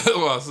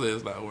 Well, I said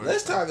it's not worth.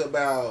 Let's talk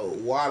about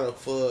why the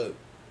fuck.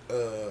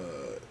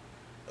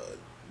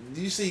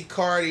 Did you see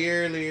Cardi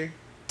earlier?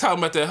 Talking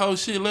about that whole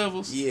shit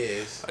levels?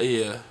 Yes.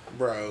 Yeah.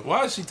 Bro.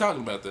 Why is she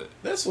talking about that?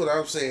 That's what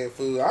I'm saying,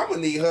 fool. I'm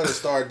gonna need her to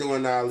start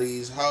doing all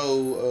these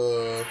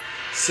whole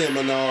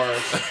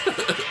seminars.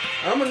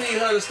 I'm gonna need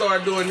her to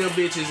start doing them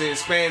bitches in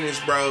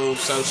Spanish, bro,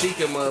 so she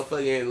can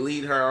motherfucking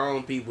lead her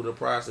own people to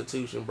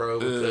prostitution, bro.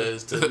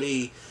 Because to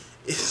me,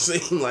 it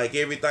seemed like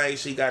everything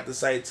she got to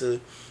say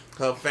to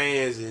her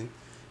fans,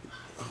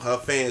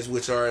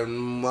 which are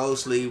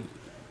mostly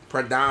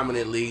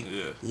predominantly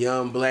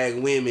young black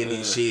women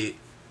and shit.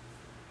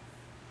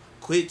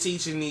 Quit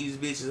teaching these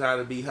bitches how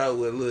to be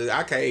hoes. Look,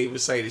 I can't even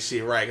say this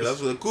shit right. Cause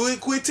that's what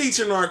quit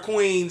teaching our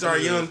queens, our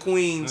young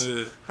queens,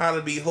 how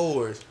to be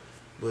whores.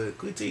 But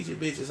quit teaching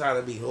bitches how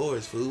to be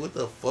whores, fool. What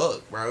the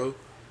fuck, bro?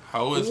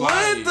 Hoe is what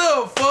life.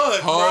 The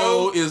fuck,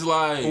 Hoe bro? is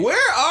life.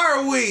 Where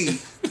are we?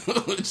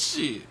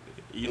 Shit.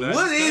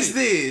 What is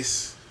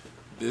this?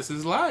 This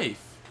is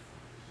life.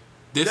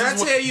 Did I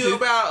tell you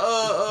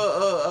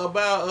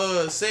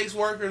about sex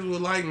workers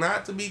would like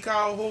not to be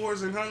called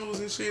whores and hoes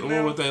and shit?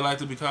 What would they like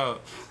to be called?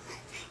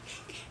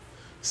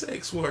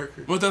 Sex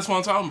workers. Well, that's what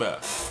I'm talking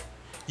about.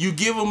 You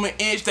give them an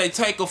inch, they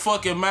take a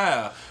fucking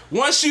mile.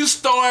 Once you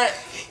start,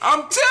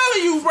 I'm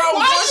telling you, bro.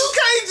 Why you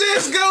can't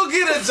just go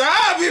get a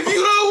job if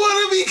you don't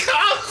want to be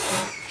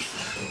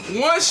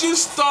called? Once you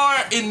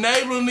start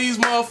enabling these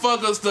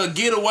motherfuckers to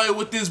get away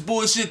with this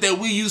bullshit that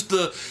we used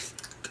to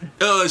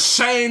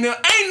shame them,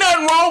 ain't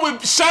nothing wrong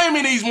with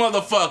shaming these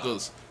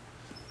motherfuckers.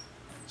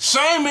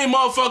 Shaming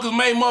motherfuckers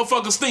made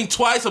motherfuckers think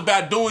twice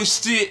about doing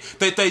shit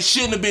that they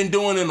shouldn't have been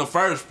doing in the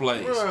first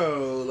place.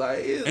 Bro,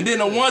 like, and then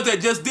the ones that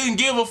just didn't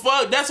give a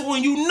fuck, that's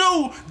when you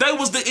knew they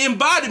was the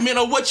embodiment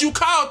of what you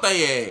called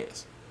they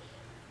ass.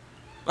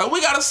 Like,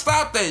 we gotta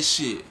stop that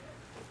shit.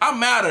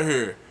 I'm out of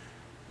here.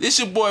 This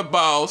your boy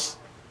Boss.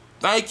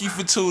 Thank you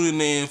for tuning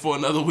in for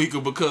another week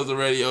of Because the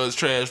Radio is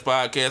Trash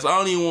podcast. I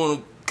don't even want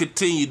to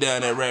continue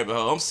down that rabbit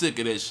hole. I'm sick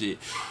of that shit.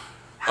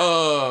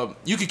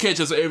 You can catch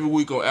us every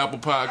week on Apple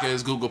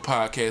Podcasts, Google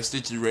Podcasts,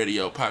 Stitcher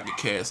Radio, Pocket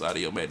Cast,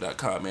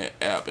 AudioMac.com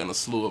app, and a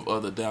slew of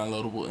other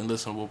downloadable and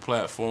listenable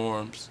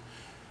platforms.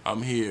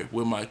 I'm here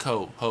with my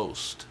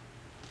co-host.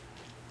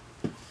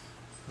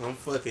 I'm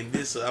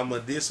a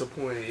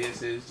disappointed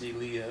SSG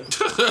Leo.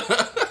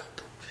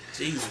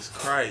 Jesus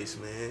Christ,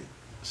 man.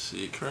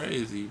 Shit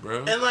crazy,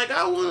 bro. And like,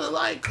 I wanna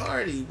like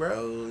Cardi,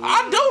 bro.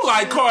 I do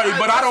like Cardi,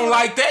 but I don't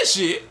like that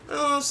shit. You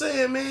know what I'm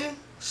saying, man?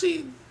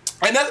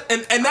 And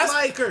that's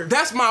I like her.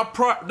 That's my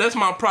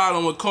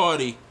problem with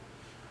Cardi.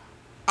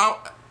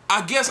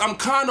 I guess I'm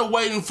kind of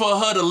waiting for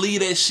her to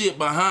leave that shit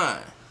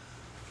behind.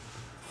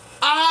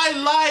 I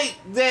like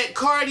that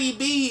Cardi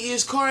B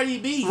is Cardi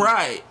B.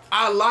 Right.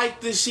 I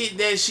like the shit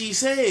that she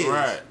says.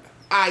 Right.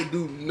 I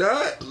do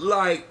not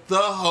like the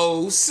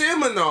whole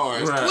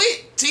seminars. Right.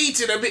 Quit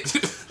teaching a bit.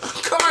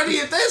 Cardi,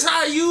 if that's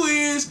how you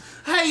is,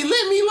 hey,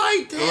 let me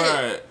like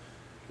that. Right.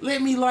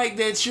 Let me like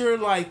that you're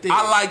like that.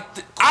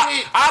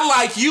 I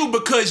like you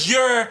because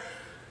you're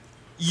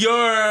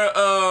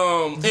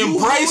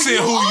embracing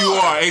who you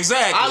are.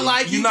 Exactly. I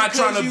like you. You're not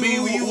trying to be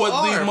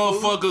what these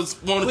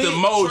motherfuckers wanted to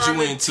mold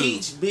you into.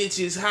 Teach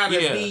bitches how to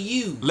be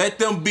you. Let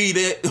them be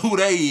who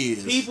they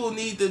is. People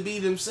need to be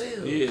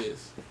themselves.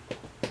 Yes.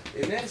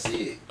 And that's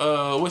it.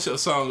 What's your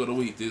song of the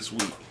week this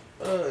week?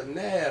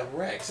 Nav,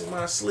 Racks in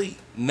My Sleep.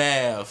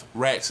 Nav,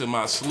 Racks in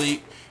My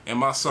Sleep. And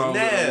my song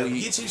Nav, of the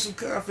week. get you some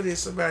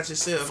confidence about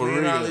yourself, For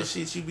man. real. All this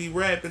shit you be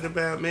rapping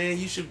about, man.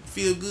 You should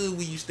feel good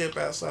when you step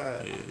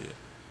outside. Yeah.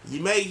 You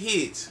make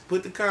hits.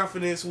 Put the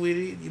confidence with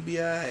it. You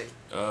be alright.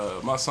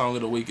 My song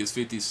of the week is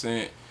 50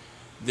 Cent.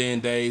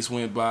 Then Days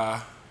Went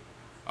By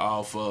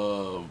off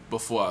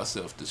Before I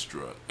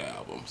Self-Destruct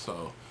album.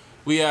 So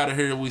we out of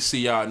here. We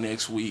see y'all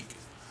next week.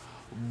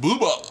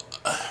 Booba.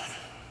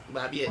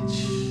 Bye,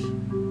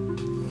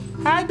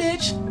 bitch. Hi,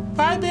 bitch.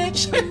 Bye,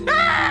 bitch.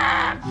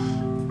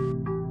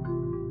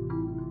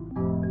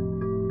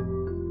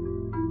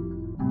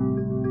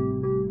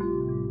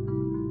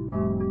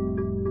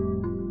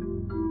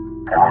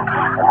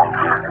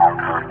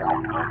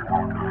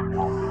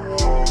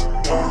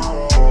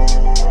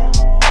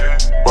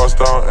 Bust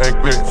down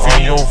anklet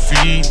on your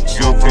feet.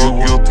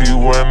 Guilty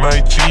when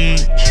I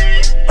cheat.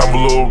 I'm a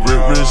little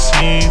rip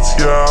receipts,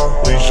 yeah.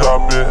 We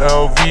shop in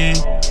LV.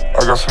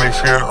 I got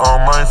snakeskin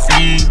on my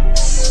feet.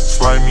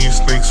 Slimy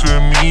snakes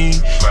with me.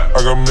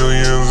 I got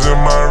millions in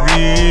my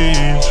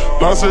reach.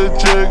 Lots of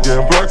chicks,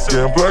 getting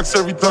blacks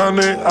every time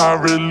that I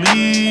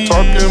release.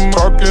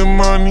 Talking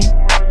money,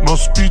 no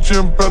speech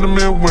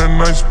impediment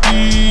when I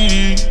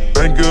speak.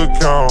 Bank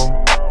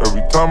account,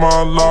 every time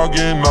I log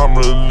in, I'm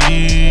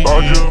released.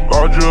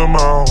 Larger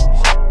amounts,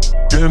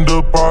 getting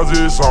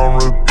deposits on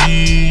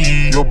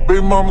repeat. Your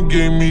baby mama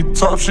gave me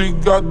top, she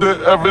got the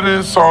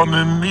evidence on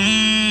the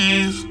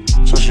knees.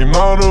 So she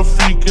not a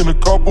freak in a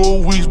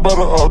couple weeks, but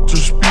her up to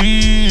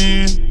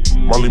speed.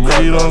 Molly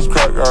made us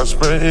crack, I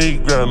spent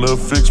 $8 to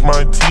fix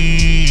my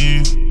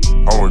teeth.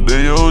 On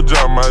Rodeo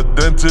job, my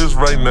dentist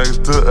right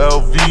next to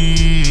LV.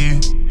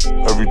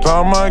 Every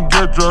time I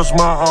get dressed,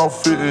 my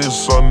outfit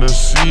is on the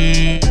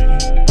sea.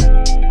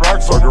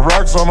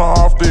 Racks on the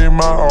off day,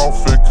 my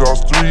outfit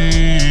costs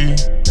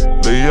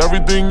 $3. Lay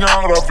everything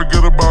out, I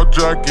forget about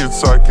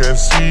jackets I can't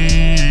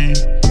see.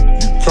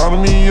 You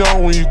counted me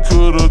out when you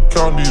could've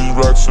counted these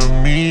racks for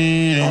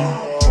me.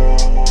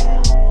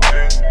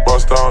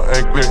 Bust down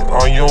anklet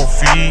on your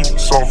feet.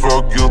 Some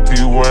felt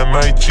guilty when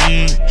I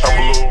cheat.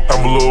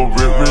 I'm a little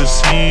rip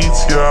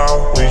receipts, yeah.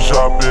 We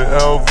shop in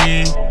LV.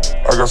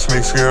 I got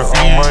snakeskin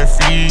on my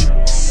feet.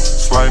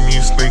 Slimy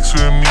snakes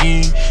with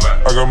me.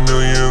 I got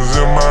millions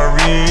in my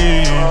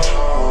reach.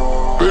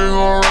 Big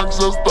on racks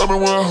that started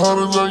with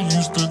hundreds I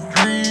used to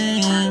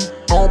dream.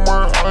 No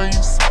more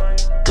ice.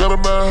 Got a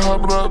bad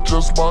habit, I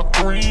just bought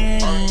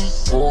 3.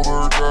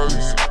 Older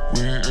guys,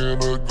 we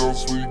in a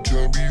ghost, we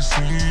can't be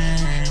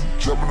seen.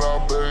 Jumping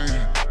out, babe.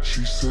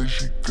 She say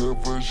she good,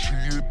 but she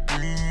a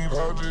demon.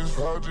 I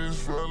just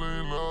fell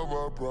in love.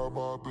 I brought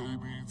my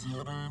baby to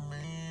the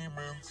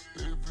demons.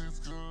 If it's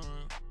good.